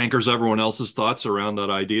speak anchors everyone else's thoughts around that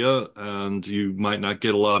idea, and you might not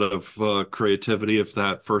get a lot of creativity if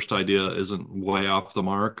that first idea isn't way off the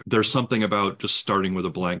mark. There's something about just starting with a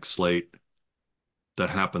blank slate that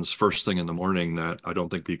happens first thing in the morning that I don't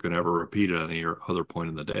think you can ever repeat at any other point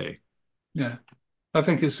in the day. yeah. I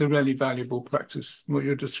think it's a really valuable practice, what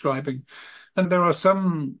you're describing. And there are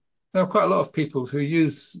quite a lot of people who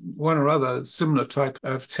use one or other similar type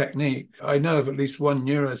of technique. I know of at least one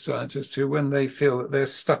neuroscientist who, when they feel that they're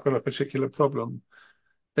stuck on a particular problem,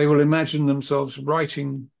 they will imagine themselves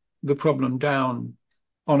writing the problem down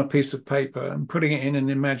on a piece of paper and putting it in an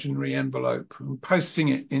imaginary envelope and posting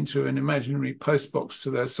it into an imaginary postbox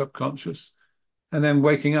to their subconscious. And then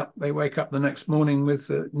they wake up the next morning with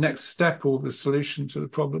the next step or the solution to the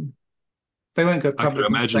problem. They won't go I could public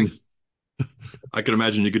and say, imagine I could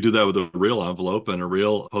imagine you could do that with a real envelope and a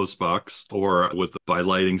real post box, or with by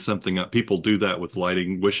lighting something up. People do that with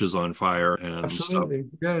lighting wishes on fire and stuff. absolutely,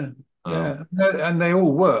 yeah, Um, yeah. No, and they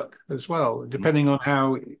all work as well, depending on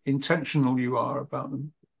how intentional you are about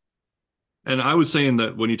them. And I was saying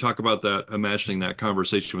that when you talk about that, imagining that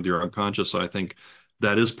conversation with your unconscious, I think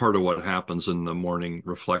that is part of what happens in the morning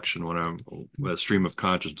reflection when I'm a stream of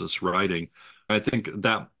consciousness writing. I think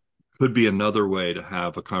that could be another way to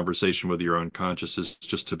have a conversation with your unconscious, is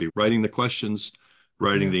just to be writing the questions,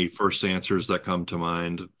 writing Yeah. the first answers that come to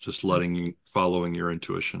mind, just following your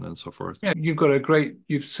intuition and so forth. Yeah,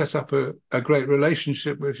 you've set up a great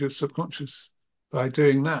relationship with your subconscious by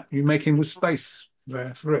doing that. You're making the space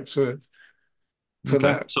there for Okay.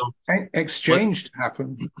 that So let exchange to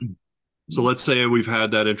happen. So let's say we've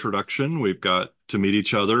had that introduction. We've got to meet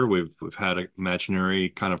each other. We've had an imaginary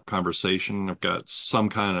kind of conversation. I've got some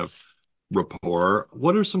kind of rapport.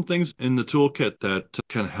 What are some things in the toolkit that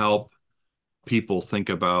can help people think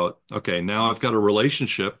about, okay, now I've got a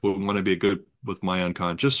relationship. We want to be good with my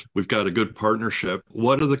unconscious. We've got a good partnership.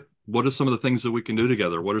 What are some of the things that we can do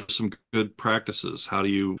together? What are some good practices?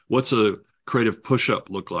 What's a creative push-up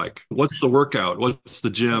look like? What's the workout? What's the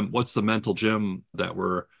gym? What's the mental gym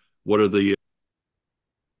what are the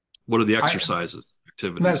I, exercises,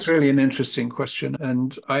 that's activities? really an interesting question.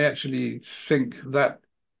 And I actually think that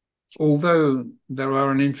although there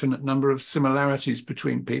are an infinite number of similarities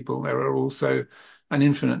between people, there are also an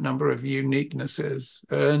infinite number of uniquenesses.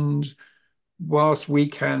 And whilst we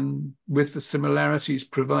can, with the similarities,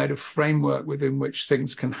 provide a framework within which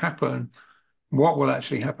things can happen, what will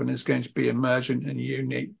actually happen is going to be emergent and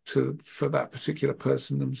unique for that particular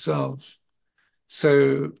person themselves.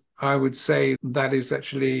 So I would say that is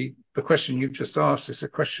actually the question you've just asked is a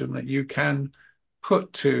question that you can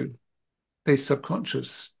put to the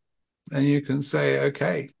subconscious. And you can say,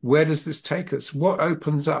 okay, where does this take us? What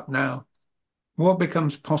opens up now? What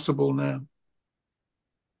becomes possible now?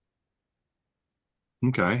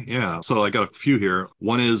 Okay, yeah. So I got a few here.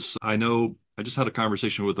 One is, I know I just had a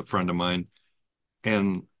conversation with a friend of mine,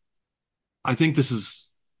 and I think this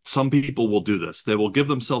is some people will do this. They will give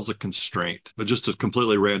themselves a constraint, but just a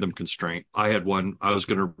completely random constraint. I had one, I was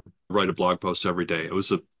going to write a blog post every day.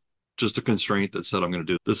 just a constraint that said I'm going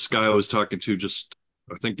to do. This guy I was talking to just,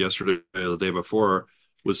 I think yesterday or the day before,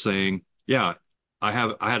 was saying, yeah, I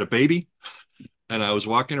had a baby and I was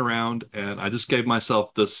walking around and I just gave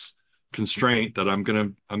myself this constraint that I'm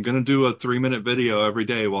gonna do a 3 minute video every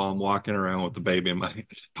day while I'm walking around with the baby in my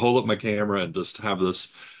hold up my camera and just have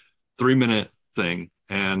this 3 minute thing.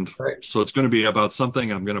 And Right. so it's going to be about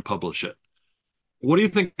something, I'm going to publish it. What do you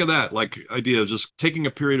think of that? Like idea of just taking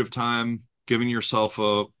a period of time, giving yourself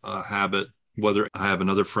a habit, whether I have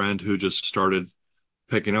another friend who just started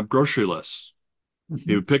picking up grocery lists.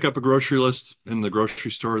 He Mhm. would pick up a grocery list in the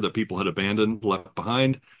grocery store that people had abandoned, left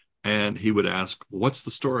behind, and he would ask, what's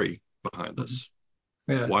the story behind Mhm. this?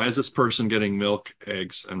 Yeah. Why is this person getting milk,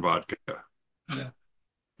 eggs, and vodka? Yeah.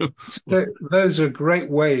 So those are great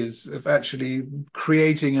ways of actually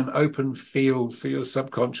creating an open field for your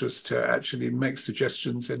subconscious to actually make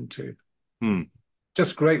suggestions into. Hmm.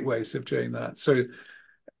 Just great ways of doing that. So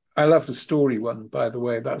I love the story one, by the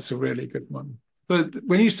way. That's a really good one. But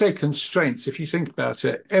when you say constraints, if you think about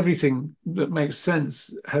it, everything that makes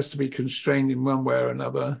sense has to be constrained in one way or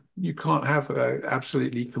another. You can't have a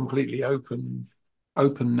absolutely completely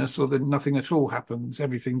openness, or then nothing at all happens.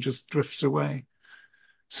 Everything just drifts away.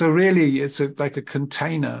 So really, it's like a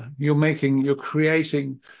container. You're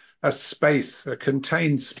creating a space, a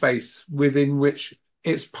contained space within which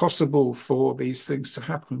it's possible for these things to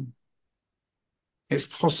happen. It's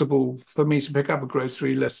possible for me to pick up a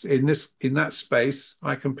grocery list in that space.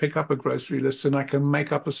 I can pick up a grocery list and I can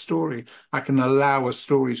make up a story. I can allow a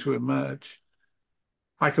story to emerge.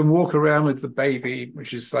 I can walk around with the baby,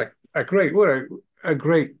 which is like a great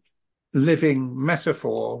living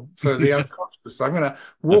metaphor for the unconscious. I'm going to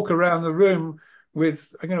walk around the room with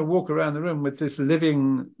this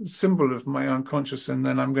living symbol of my unconscious, and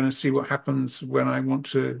then I'm going to see what happens when I want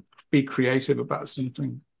to be creative about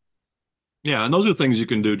something. Yeah, and those are things you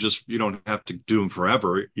can do. Just you don't have to do them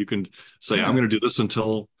forever. You can say, I'm Yeah. going to do this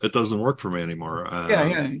until it doesn't work for me anymore. Yeah,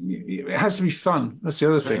 yeah. It has to be fun. That's the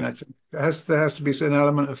other thing. Yeah. I think there has to be an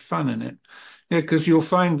element of fun in it. Yeah, because you'll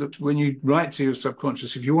find that when you write to your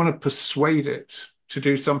subconscious, if you want to persuade it to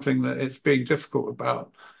do something that it's being difficult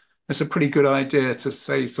about, it's a pretty good idea to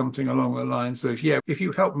say something along the lines of, yeah, if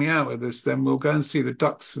you help me out with this, then we'll go and see the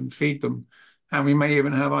ducks and feed them, and we may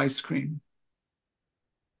even have ice cream.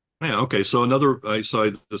 Yeah. Okay. So another, I saw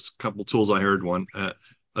just a couple tools. I heard one.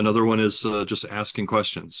 Another one is just asking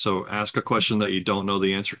questions. So ask a question that you don't know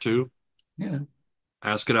the answer to. Yeah.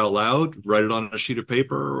 Ask it out loud. Write it on a sheet of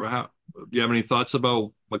paper. Or do you have any thoughts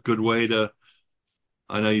about a good way to?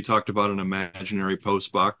 I know you talked about an imaginary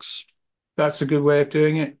post box. That's a good way of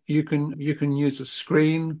doing it. You can use a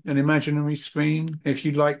screen, an imaginary screen, if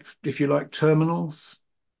you like terminals.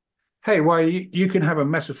 Hey, why you can have a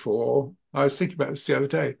metaphor. I was thinking about this the other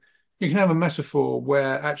day. You can have a metaphor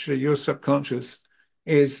where actually your subconscious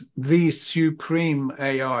is the supreme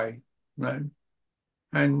AI, right?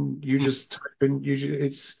 And you Hmm. just type in,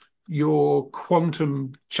 it's your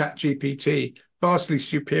quantum chat GPT, vastly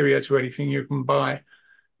superior to anything you can buy.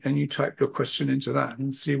 And you type your question into that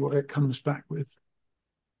and see what it comes back with.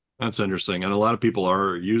 That's interesting. And a lot of people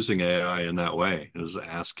are using AI in that way, is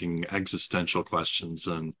asking existential questions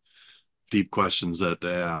and deep questions that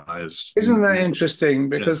the AI is. Isn't that interesting?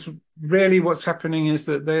 Yeah. Because really what's happening is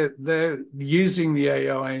that they're using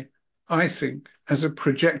the I think, as a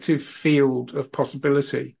projective field of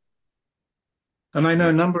possibility. And I know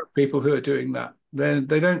a Yeah. number of people who are doing that.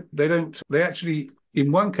 They actually,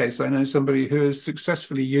 in one case, I know somebody who is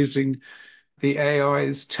successfully using the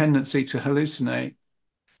AI's tendency to hallucinate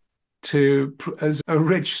as a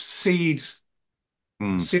rich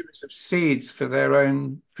Hmm. series of seeds for their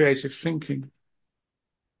own creative thinking.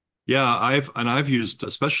 Yeah, I've used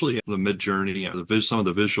especially the Mid Journey, some of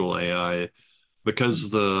the visual AI, because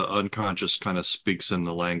the unconscious kind of speaks in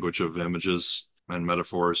the language of images and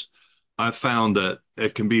metaphors. I found that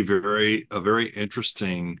it can be a very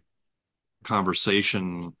interesting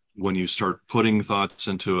conversation when you start putting thoughts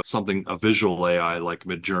into something, a visual AI like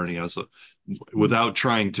Mid Journey, without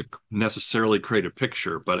trying to necessarily create a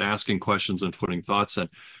picture, but asking questions and putting thoughts in.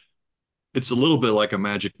 It's a little bit like a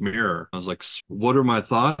magic mirror. I was like, what are my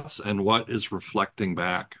thoughts and what is reflecting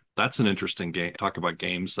back? That's an interesting game. Talk about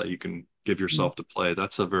games that you can give yourself to play.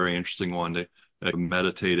 That's a very interesting one to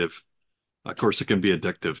meditative. Of course, it can be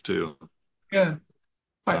addictive too. Yeah,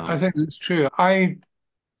 I Um, think that's true.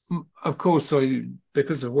 Of course,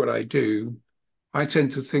 because of what I do, I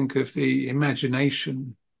tend to think of the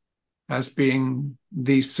imagination as being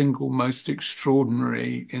the single most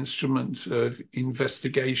extraordinary instrument of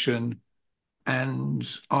investigation and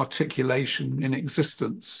articulation in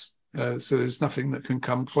existence. So there's nothing that can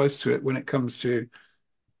come close to it when it comes to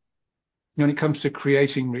when it comes to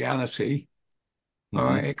creating reality,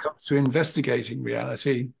 Hmm. it comes to investigating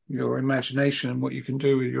reality, your imagination and what you can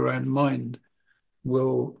do with your own mind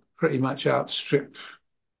will pretty much outstrip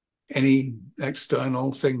any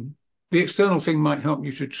external thing. The external thing might help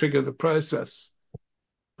you to trigger the process,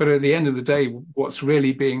 but at the end of the day, what's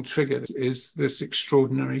really being triggered is this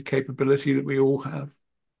extraordinary capability that we all have.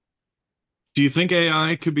 Do you think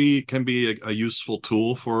AI can be a useful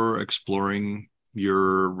tool for exploring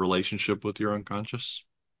your relationship with your unconscious?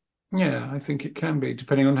 Yeah, I think it can be,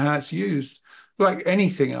 depending on how it's used. Like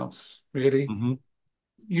anything else, really. Hmm.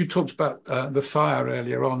 You talked about the fire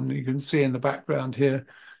earlier on. You can see in the background here,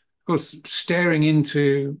 of course, staring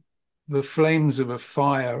into the flames of a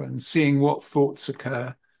fire and seeing what thoughts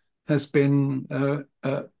occur has been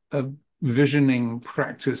a visioning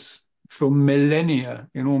practice for millennia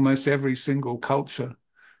in almost every single culture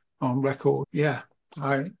on record. Yeah,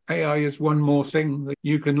 AI is one more thing that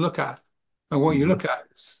you can look at, and Hmm. what you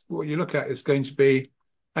look at is going to be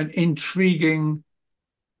an intriguing,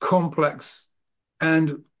 complex,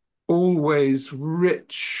 and always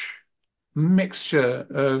rich mixture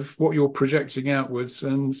of what you're projecting outwards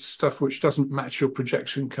and stuff which doesn't match your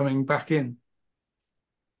projection coming back in.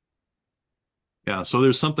 Yeah, so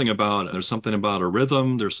there's something about a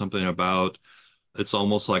rhythm, there's something about it's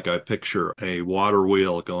almost like I picture a water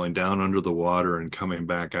wheel going down under the water and coming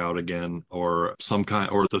back out again, or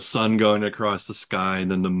or the sun going across the sky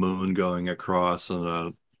and then the moon going across in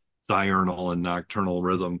a diurnal and nocturnal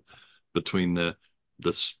rhythm between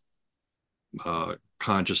this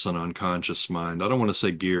conscious and unconscious mind. I don't want to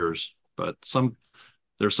say gears, but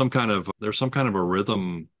there's some kind of a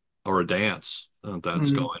rhythm or a dance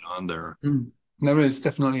that's Mm, going on there. mm. There is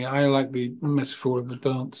definitely, I like the metaphor of the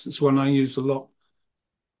dance. It's one I use a lot.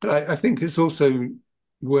 But I think it's also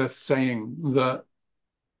worth saying that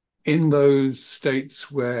in those states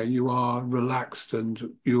where you are relaxed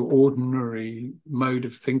and your ordinary mode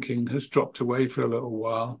of thinking has dropped away for a little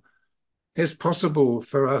while, it's possible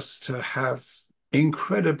for us to have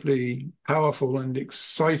incredibly powerful and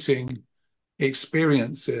exciting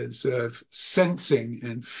experiences of sensing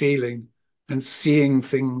and feeling and seeing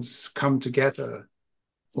things come together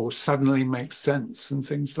or suddenly make sense and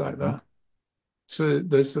things like Mhm. that. So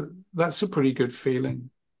that's a pretty good feeling.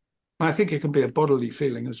 I think it can be a bodily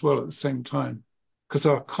feeling as well at the same time, because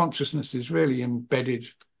our consciousness is really embedded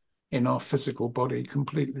in our physical body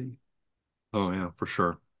completely. Oh yeah, for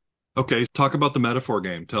sure. Okay, talk about the metaphor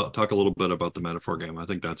game. Talk a little bit about the metaphor game. I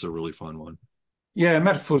think that's a really fun one. Yeah,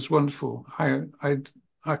 metaphor's wonderful. I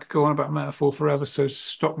could go on about metaphor forever, so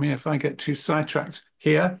stop me if I get too sidetracked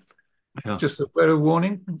here. Yeah. Just a word of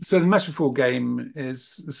warning. So the metaphor game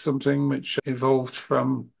is something which evolved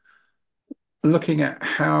from looking at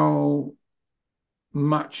how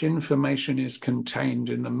much information is contained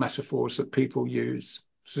in the metaphors that people use.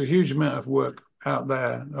 There's a huge amount of work out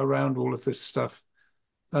there around all of this stuff.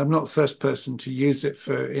 I'm not the first person to use it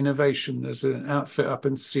for innovation. There's an outfit up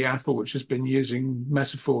in Seattle which has been using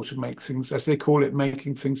metaphor to make things, as they call it,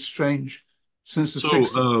 making things strange since the So,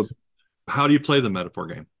 60s. how do you play the metaphor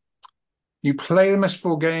game? You play the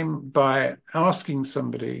metaphor game by asking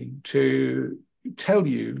somebody to tell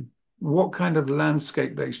you what kind of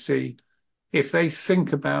landscape they see if they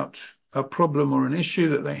think about a problem or an issue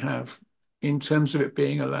that they have in terms of it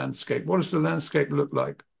being a landscape. What does the landscape look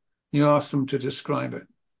like? You ask them to describe it.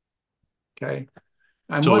 Okay.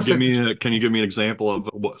 And So, once they've, can you give me an example of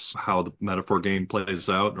how the metaphor game plays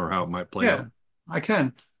out or how it might play yeah, out? I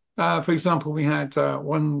can. For example, we had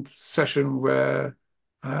one session where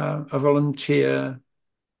a volunteer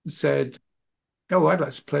said, "Oh, I'd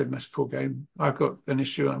like to play a metaphor game. I've got an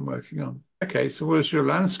issue I'm working on." Okay, so what does your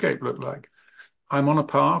landscape look like? I'm on a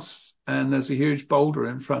path and there's a huge boulder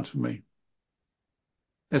in front of me.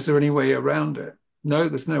 Is there any way around it? No,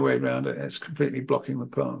 there's no way around it. It's completely blocking the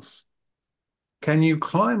path. Can you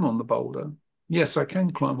climb on the boulder? Yes, I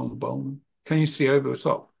can climb on the boulder. Can you see over the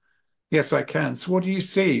top? Yes, I can. So what do you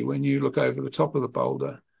see when you look over the top of the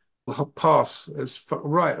boulder? The path is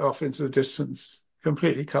right off into the distance,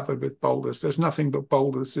 completely covered with boulders. There's nothing but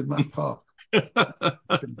boulders in that path.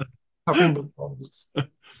 Nothing, nothing but boulders.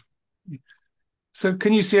 So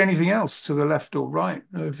can you see anything else to the left or right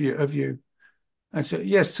of you? I said,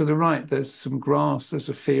 yes, to the right, there's some grass, there's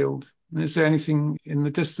a field. And is there anything in the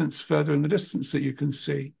distance, further in the distance that you can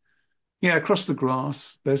see? Yeah, across the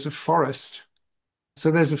grass, there's a forest.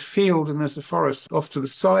 So there's a field and there's a forest off to the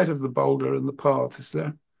side of the boulder and the path, is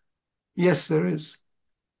there? Yes, there is.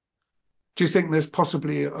 Do you think there's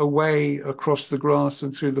possibly a way across the grass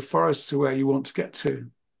and through the forest to where you want to get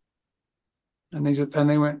to? And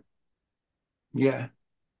they went, yeah,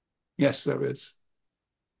 yes, there is.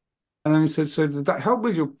 And then he said, so did that help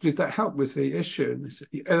with the issue? And they said,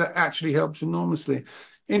 yeah, that actually helped enormously.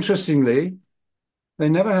 Interestingly, they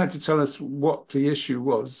never had to tell us what the issue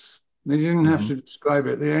was. They didn't have Hmm. to describe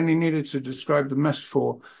it. They only needed to describe the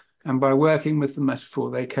metaphor. And by working with the metaphor,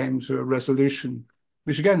 they came to a resolution,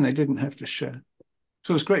 which again, they didn't have to share.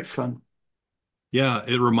 So it was great fun. Yeah,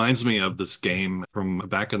 it reminds me of this game from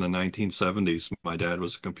back in the 1970s. My dad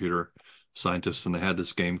was a computer scientist and they had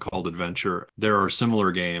this game called Adventure. There are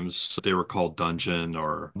similar games. They were called Dungeon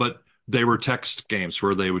but they were text games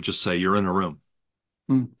where they would just say you're in a room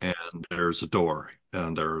Mm, and there's a door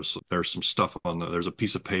and there's some stuff there's a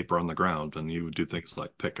piece of paper on the ground and you would do things like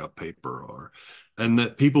pick up paper or and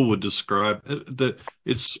that people would describe that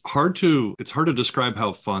it's hard to describe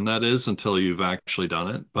how fun that is until you've actually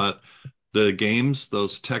done it. But the games,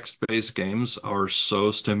 those text-based games, are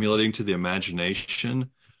so stimulating to the imagination.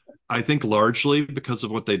 I think largely because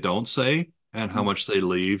of what they don't say and how mm, much they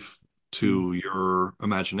leave mm. to your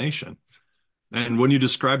imagination. And when you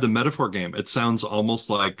describe the metaphor game, it sounds almost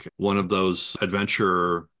like one of those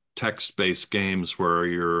adventure text-based games where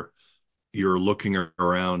you're looking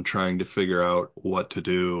around trying to figure out what to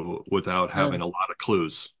do without Yeah, having a lot of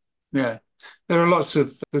clues. yeah.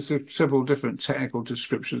 There's several different technical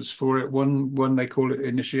descriptions for it. One they call it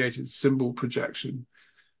initiated symbol projection.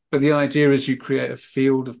 But the idea is you create a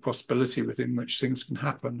field of possibility within which things can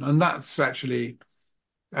happen. And that's actually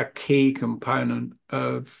a key component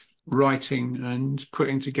of writing and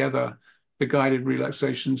putting together the guided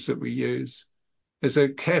relaxations that we use. There's a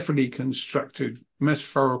carefully constructed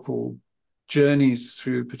metaphorical journeys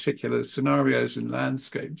through particular scenarios and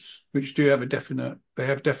landscapes, which do have they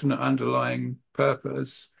have definite underlying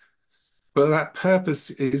purpose, but that purpose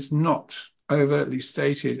is not overtly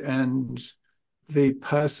stated, and the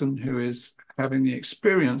person who is having the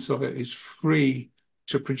experience of it is free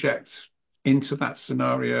to project into that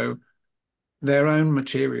scenario their own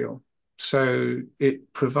material. So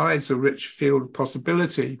it provides a rich field of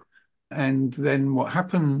possibility. And then what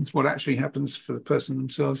actually happens for the person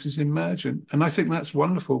themselves is emergent. And I think that's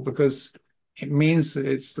wonderful because it means that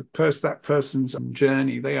it's that person's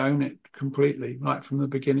journey. They own it completely, right from the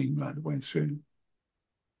beginning, right the way through.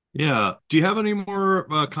 Yeah. Do you have any more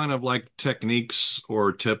kind of like techniques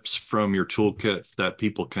or tips from your toolkit that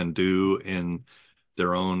people can do in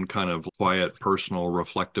their own kind of quiet, personal,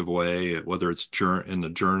 reflective way, whether it's in the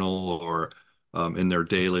journal or in their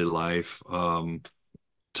daily life,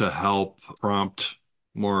 to help prompt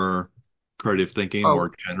more creative thinking, more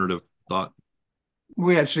Oh, generative thought?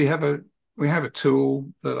 we actually have a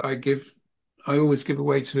tool that I always give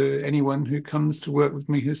away to anyone who comes to work with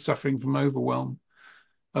me who's suffering from overwhelm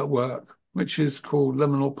at work, which is called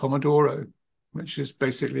liminal pomodoro, which is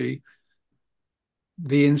basically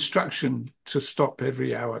the instruction to stop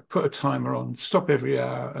every hour, put a timer on, stop every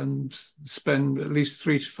hour, and spend at least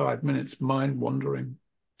 3 to 5 minutes mind wandering,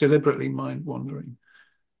 deliberately mind wandering.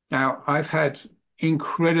 Now, I've had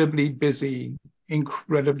incredibly busy,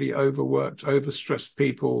 incredibly overworked, overstressed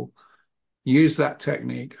people use that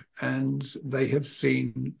technique, and they have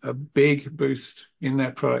seen a big boost in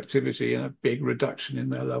their productivity and a big reduction in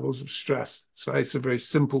their levels of stress. So it's a very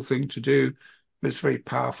simple thing to do, but it's very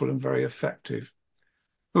powerful and very effective.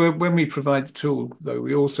 When we provide the tool, though,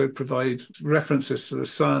 we also provide references to the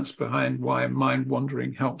science behind why mind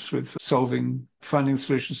wandering helps with finding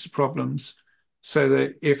solutions to problems. So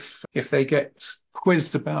that if they get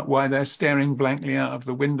quizzed about why they're staring blankly out of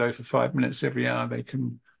the window for 5 minutes every hour, they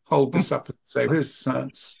can hold this up and say, "Here's the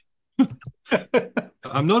science."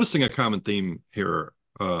 I'm noticing a common theme here,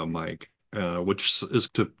 Mike, which is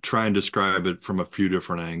to try and describe it from a few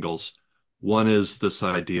different angles. One is this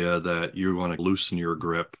idea that you want to loosen your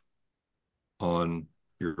grip on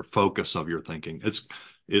your focus of your thinking.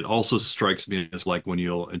 It also strikes me as like when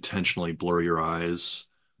you'll intentionally blur your eyes.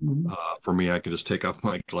 For me, I can just take off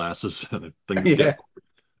my glasses and things get, Yeah.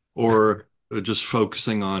 or just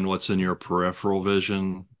focusing on what's in your peripheral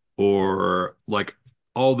vision, or like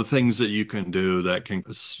all the things that you can do that can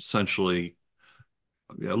essentially,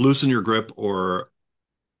 yeah, loosen your grip or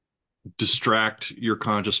distract your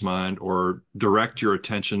conscious mind or direct your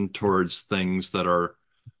attention towards things that are,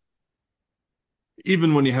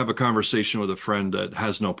 even when you have a conversation with a friend that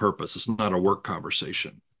has no purpose, it's not a work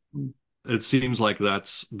conversation. It seems like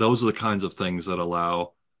those are the kinds of things that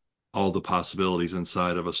allow all the possibilities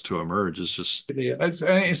inside of us to emerge. It's just, It's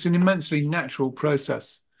an immensely natural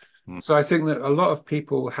process. mm, So I think that a lot of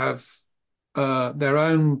people have their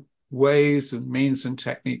own ways and means and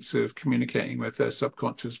techniques of communicating with their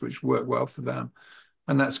subconscious, which work well for them.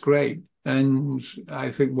 And that's great. And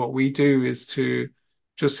I think what we do is to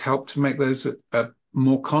just help to make those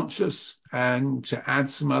more conscious and to add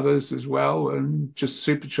some others as well and just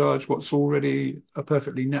supercharge what's already a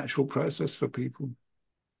perfectly natural process for people.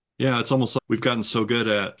 Yeah, it's almost like we've gotten so good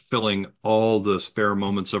at filling all the spare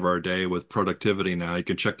moments of our day with productivity now. You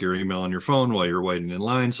can check your email on your phone while you're waiting in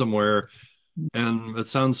line somewhere. And it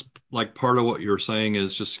sounds like part of what you're saying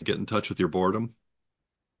is just get in touch with your boredom.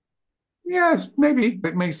 Yeah, maybe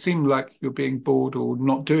it may seem like you're being bored or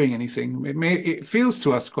not doing anything. It feels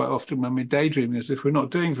to us quite often when we're daydreaming as if we're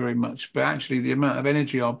not doing very much, but actually the amount of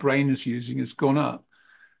energy our brain is using has gone up.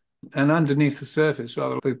 And underneath the surface,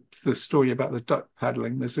 rather the story about the duck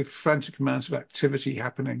paddling, there's a frantic amount of activity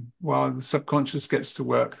happening while the subconscious gets to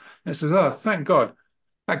work. And it says, "Oh, thank God,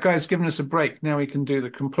 that guy's given us a break. Now we can do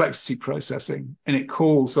the complexity processing." And it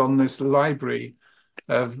calls on this library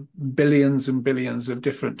of billions and billions of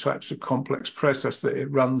different types of complex process that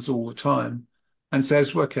it runs all the time and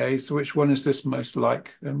says, okay, so which one is this most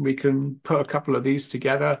like? And we can put a couple of these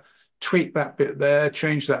together, tweak that bit there,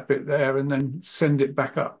 change that bit there, and then send it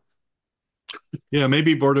back up. Yeah,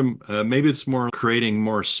 maybe boredom, maybe it's more creating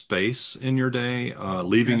more space in your day,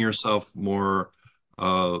 leaving Yeah. yourself more,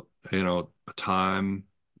 uh, time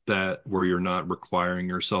that where you're not requiring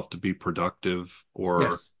yourself to be productive or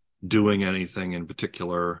Yes. doing anything in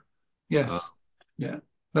particular. Uh, Yes. Yeah.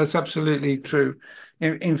 That's absolutely true.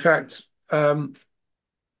 In fact, a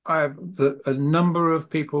number of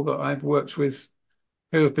people that I've worked with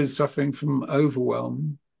who have been suffering from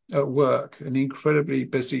overwhelm at work and incredibly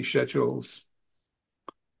busy schedules.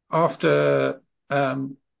 After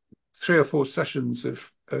 3 or 4 sessions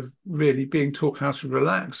of really being taught how to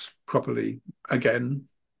relax properly again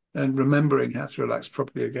and remembering how to relax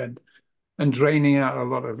properly again and draining out a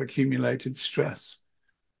lot of accumulated stress,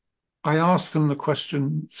 I asked them the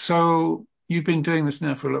question, so you've been doing this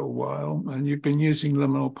now for a little while and you've been using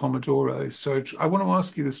liminal Pomodoro. So I want to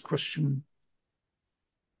ask you this question.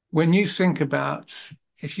 When you think about,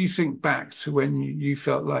 if you think back to when you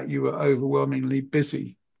felt like you were overwhelmingly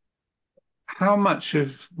busy, how much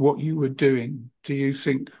of what you were doing do you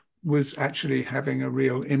think was actually having a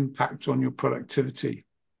real impact on your productivity?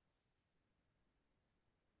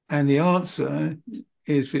 And the answer,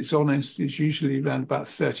 if it's honest, is usually around about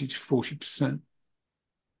 30 to 40%.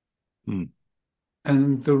 hmm.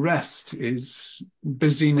 And the rest is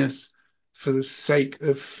busyness for the sake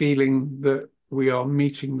of feeling that we are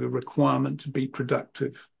meeting the requirement to be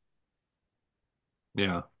productive.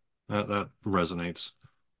 Yeah, that resonates.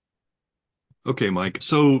 Okay, Mike.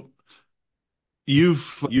 So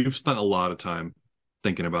you've spent a lot of time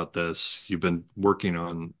thinking about this. You've been working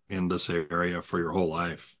on in this area for your whole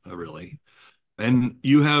life, really. And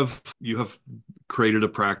you have created a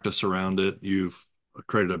practice around it. You've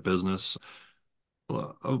created a business.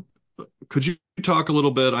 Uh, could you talk a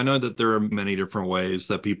little bit? I know that there are many different ways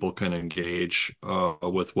that people can engage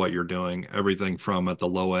with what you're doing, everything from at the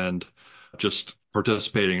low end, just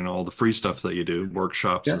participating in all the free stuff that you do,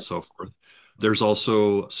 workshops Yeah, and so forth. There's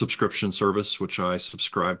also subscription service, which I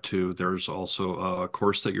subscribe to. There's also a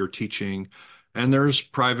course that you're teaching, and there's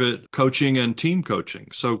private coaching and team coaching.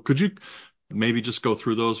 So could you maybe just go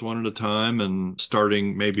through those one at a time and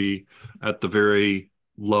starting maybe at the very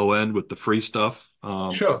low end with the free stuff?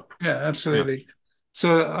 sure. Yeah, Yeah. absolutely.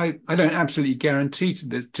 So I don't absolutely guarantee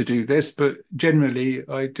to do this, but generally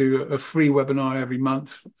I do a free webinar every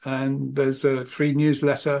month, and there's a free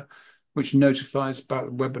newsletter which notifies about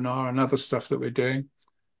the webinar and other stuff that we're doing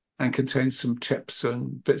and contains some tips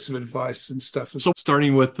and bits of advice and stuff as So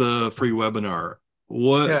starting with the free webinar,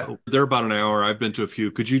 what yeah. they're about an hour. I've been to a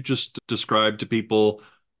few. Could you just describe to people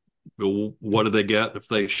what do they get if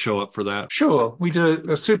they show up for that? Sure. We do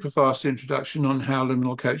a super fast introduction on how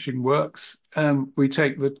liminal coaching works. We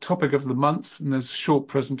take the topic of the month, and there's a short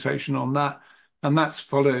presentation on that. And that's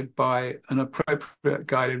followed by an appropriate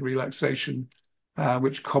guided relaxation,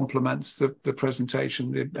 which complements the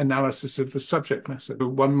presentation, the analysis of the subject matter.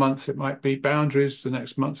 One month it might be boundaries, the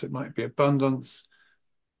next month it might be abundance,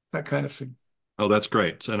 that kind of thing. Oh, that's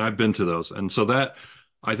great. And I've been to those. And so that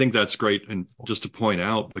I think that's great. And just to point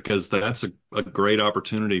out, because that's a great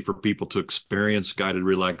opportunity for people to experience guided Yeah.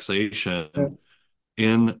 relaxation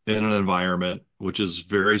in an environment which is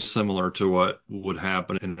very similar to what would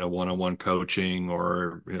happen in a one-on-one coaching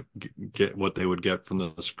or get what they would get from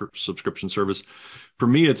the subscription service. For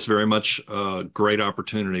me, it's very much a great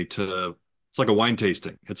opportunity to, it's like a wine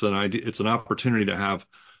tasting. It's an idea, it's an opportunity to have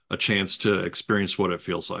a chance to experience what it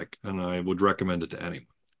feels like. And I would recommend it to anyone.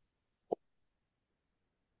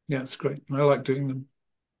 Yeah, it's great. I like doing them.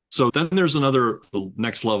 So then there's another the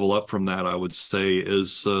next level up from that, I would say,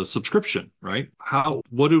 is subscription, right?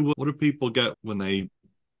 What do people get when they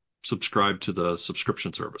subscribe to the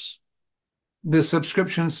subscription service? The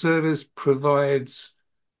subscription service provides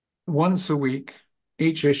once a week.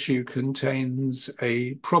 Each issue contains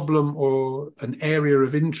a problem or an area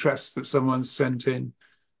of interest that someone's sent in,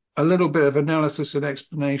 a little bit of analysis and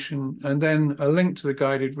explanation, and then a link to a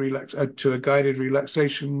guided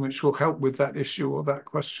relaxation, which will help with that issue or that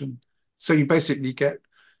question. So you basically get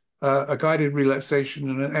a guided relaxation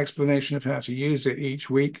and an explanation of how to use it each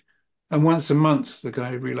week. And once a month, the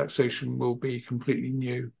guided relaxation will be completely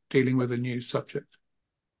new, dealing with a new subject.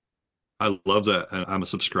 I love that. And I'm a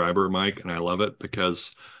subscriber, Mike, and I love it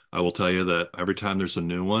because I will tell you that every time there's a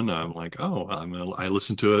new one, I'm like, oh, I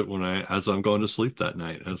listen to it as I'm going to sleep that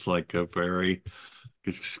night. It's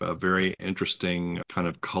a very interesting kind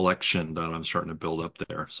of collection that I'm starting to build up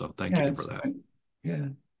there. So thank Yeah, you for it's that. yeah.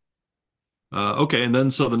 Okay, and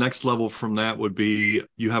then so the next level from that would be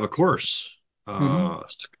you have a course, Mhm. a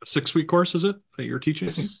 6 week course, is it that you're teaching?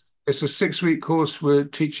 It's a 6 week course we're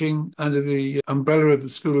teaching under the umbrella of the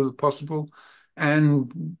School of the Possible,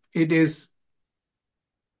 and it is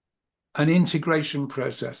an integration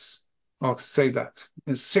process. I'll say that.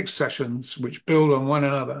 There's 6 sessions which build on one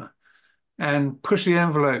another and push the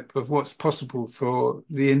envelope of what's possible for all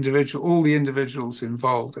the individuals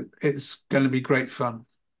involved. It's going to be great fun.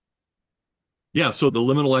 Yeah, so the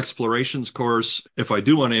liminal explorations course, if I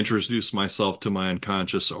do want to introduce myself to my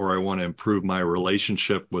unconscious or I want to improve my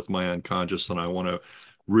relationship with my unconscious and I want to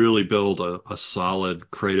really build a solid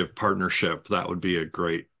creative partnership, that would be a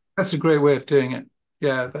great. That's a great way of doing it.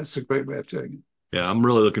 Yeah, that's a great way of doing it. Yeah, I'm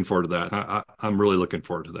really looking forward to that. I'm really looking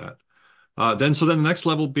forward to that. Then the next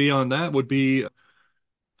level beyond that would be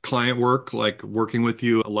client work, like working with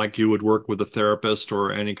you, like you would work with a therapist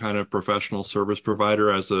or any kind of professional service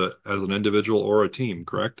provider as an individual or a team,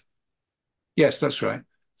 correct? Yes, that's right.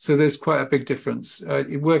 So there's quite a big difference.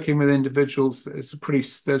 Working with individuals, that's a pretty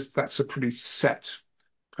set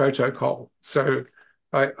protocol. So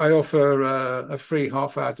I offer a free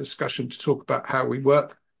half-hour discussion to talk about how we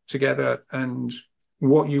work together and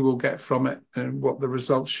what you will get from it and what the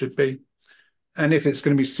results should be, and if it's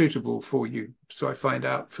going to be suitable for you. So I find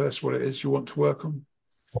out first what it is you want to work on,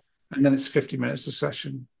 and then it's 50 minutes a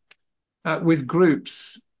session. With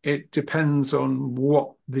groups, it depends on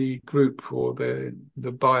what the group or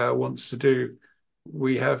the buyer wants to do.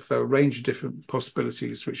 We have a range of different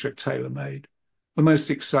possibilities which are tailor-made. The most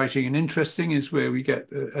exciting and interesting is where we get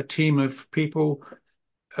a team of people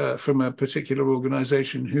from a particular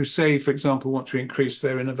organization who say, for example, want to increase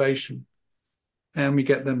their innovation. And we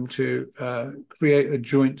get them to create a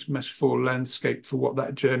joint metaphor landscape for what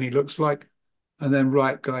that journey looks like, and then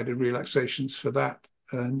write guided relaxations for that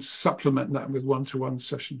and supplement that with one-to-one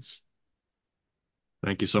sessions.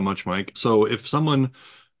 Thank you so much, Mike. So if someone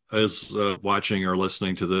is watching or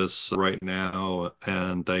listening to this right now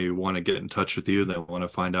and they want to get in touch with you, they want to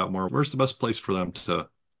find out more, where's the best place for them to?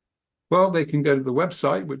 Well, they can go to the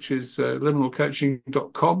website, which is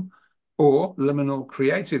liminalcoaching.com or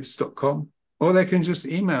liminalcreatives.com, or they can just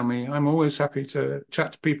email me. I'm always happy to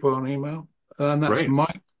chat to people on email. And that's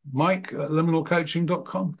Great. Mike at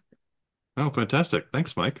liminalcoaching.com. Oh, fantastic.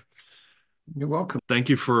 Thanks, Mike. You're welcome. Thank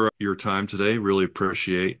you for your time today. Really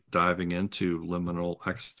appreciate diving into liminal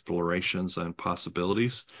explorations and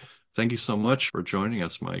possibilities. Thank you so much for joining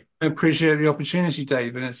us, Mike. I appreciate the opportunity,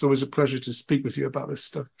 Dave, and it's always a pleasure to speak with you about this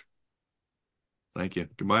stuff. Thank you.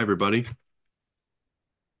 Goodbye, everybody.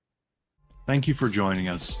 Thank you for joining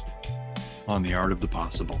us on The Art of the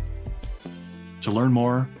Possible. To learn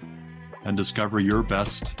more and discover your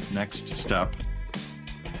best next step,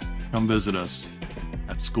 come visit us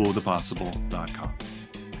at schoolofthepossible.com.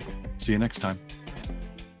 See you next time.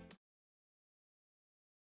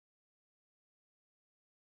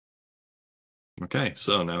 Okay,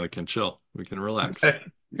 so now we can chill. We can relax. Okay,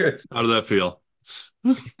 good. How did that feel?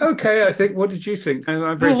 Okay, I think. What did you think? I'm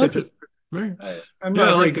I very liked different. it. Very, I'm yeah, not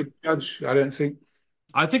I a very liked it. good judge, I don't think.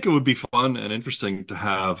 I think it would be fun and interesting to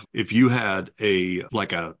have if you had a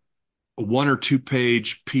 1 or 2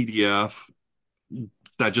 page PDF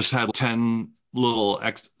that just had 10 little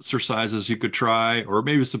exercises you could try, or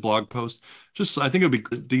maybe it's a blog post. Just, I think it would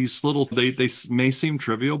be these little, they may seem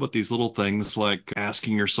trivial, but these little things like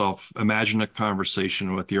asking yourself, imagine a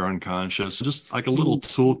conversation with your unconscious, just like a little Mm,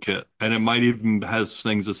 toolkit. And it might even has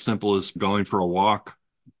things as simple as going for a walk,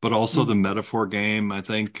 but also mm. the metaphor game, I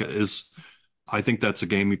think that's a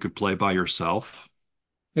game you could play by yourself.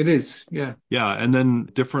 It is, yeah. Yeah, and then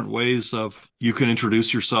different ways of you can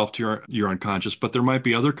introduce yourself to your unconscious, but there might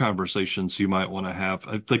be other conversations you might want to have.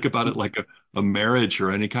 I think about it like a marriage or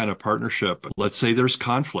any kind of partnership. Let's say there's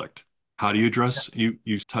conflict. How do you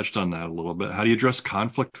touched on that a little bit. How do you address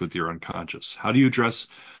conflict with your unconscious? How do you address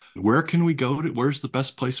Where can we go to? Where's the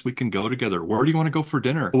best place we can go together? Where do you want to go for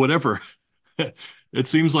dinner? Whatever. It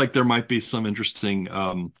seems like there might be some interesting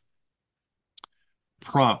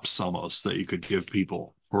prompts almost that you could give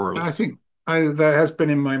people for, I think that has been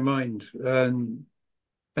in my mind.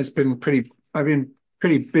 It's been I've been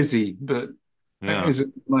pretty busy, but it yeah.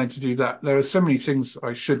 isn't mine to do that. There are so many things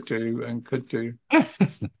I should do and could do.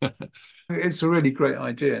 It's a really great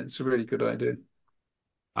idea. It's a really good idea.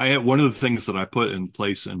 I had one of the things that I put in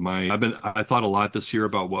place in I thought a lot this year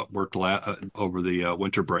about what worked over the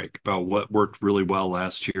winter break, about what worked really well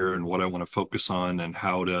last year and what I want to focus on and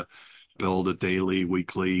how to build a daily,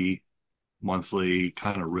 weekly, monthly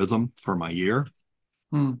kind of rhythm for my year.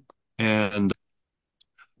 Hmm. And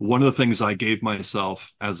one of the things I gave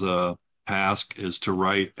myself as a task is to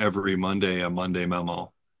write every Monday a Monday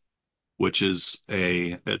memo, which is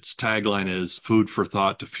its tagline is food for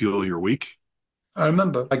thought to fuel your week. I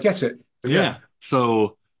remember. I get it. Yeah. Yeah.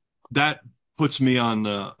 So that puts me on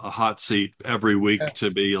a hot seat every week Yeah.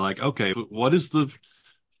 to be like, okay, what is the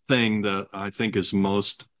thing that I think is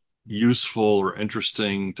most useful or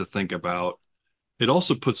interesting to think about? It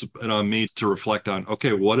also puts it on me to reflect on,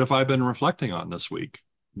 okay, what have I been reflecting on this week?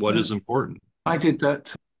 What Yeah. is important? I did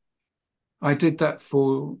that. I did that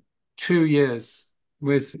for 2 years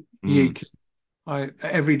with Mm. Yeek. I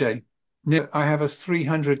every day. I have a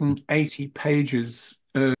 380 pages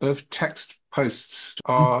of text posts.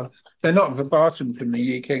 They're not verbatim from the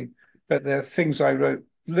Yeeking, but they're things I wrote,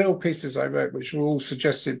 little pieces I wrote, which were all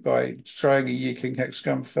suggested by trying a Yeeking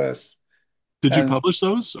hexagram first. Did you And publish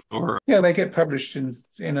those or? yeah, they get published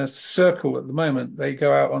in a circle at the moment. They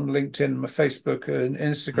go out on LinkedIn, Facebook, and Mm.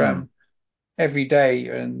 Instagram every day,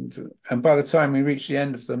 and by the time we reach the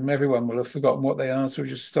end of them, everyone will have forgotten what they are, so we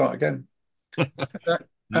just start again. Uh,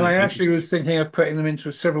 And Yeah, I actually interesting. was thinking of putting them into.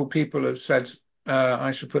 Several people have said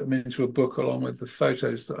I should put them into a book along with the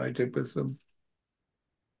photos that I did with them.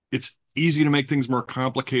 It's easy to make things more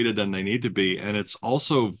complicated than they need to be, and it's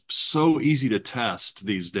also so easy to test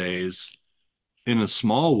these days in a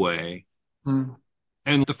small way. Mm.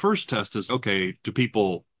 And the first test is, okay, do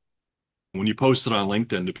people, when you post it on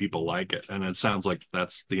LinkedIn, do people like it? And it sounds like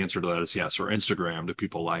that's the answer to that is yes. Or Instagram, do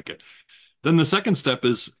people like it? Then the second step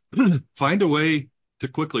is find a way to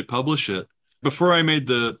quickly publish it. Before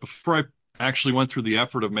I actually went through the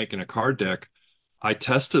effort of making a card deck, I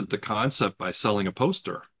tested the concept by selling a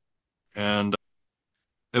poster. And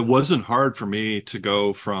it wasn't hard for me to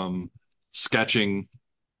go from sketching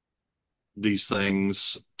these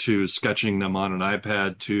things to sketching them on an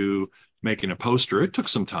iPad to making a poster. It took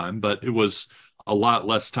some time, but it was a lot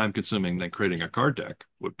less time consuming than creating a card deck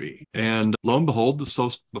would be. And lo and behold,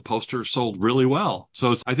 the poster sold really well.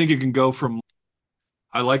 So I think you can go from,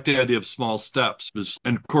 I like the idea of small steps.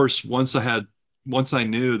 And of course, once I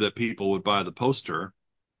knew that people would buy the poster,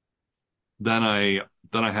 then I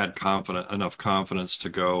had enough confidence to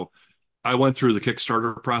go. I went through the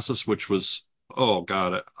Kickstarter process, which was, oh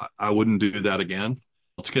God, I wouldn't do that again.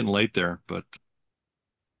 It's getting late there, but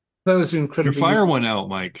Those are your incredibly fire useful. went out,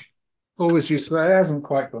 Mike. Always useful. It hasn't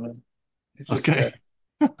quite gone in. It's just Okay.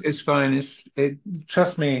 it's fine. It.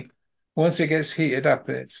 Trust me. Once it gets heated up,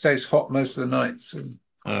 it stays hot most of the nights. And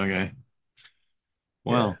Okay. yeah,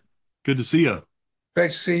 Well, good to see you.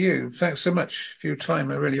 great to see you. Thanks so much for your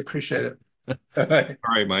time. I really appreciate it. All right.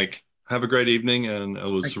 All right, Mike. Have a great evening, and it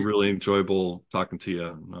was Thank you. really enjoyable talking to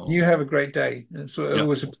you. No, You have a great day. It's yeah,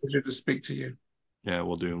 always a pleasure to speak to you. yeah,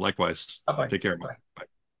 we'll do. Likewise. Bye-bye. Take care, Mike. Bye. Bye.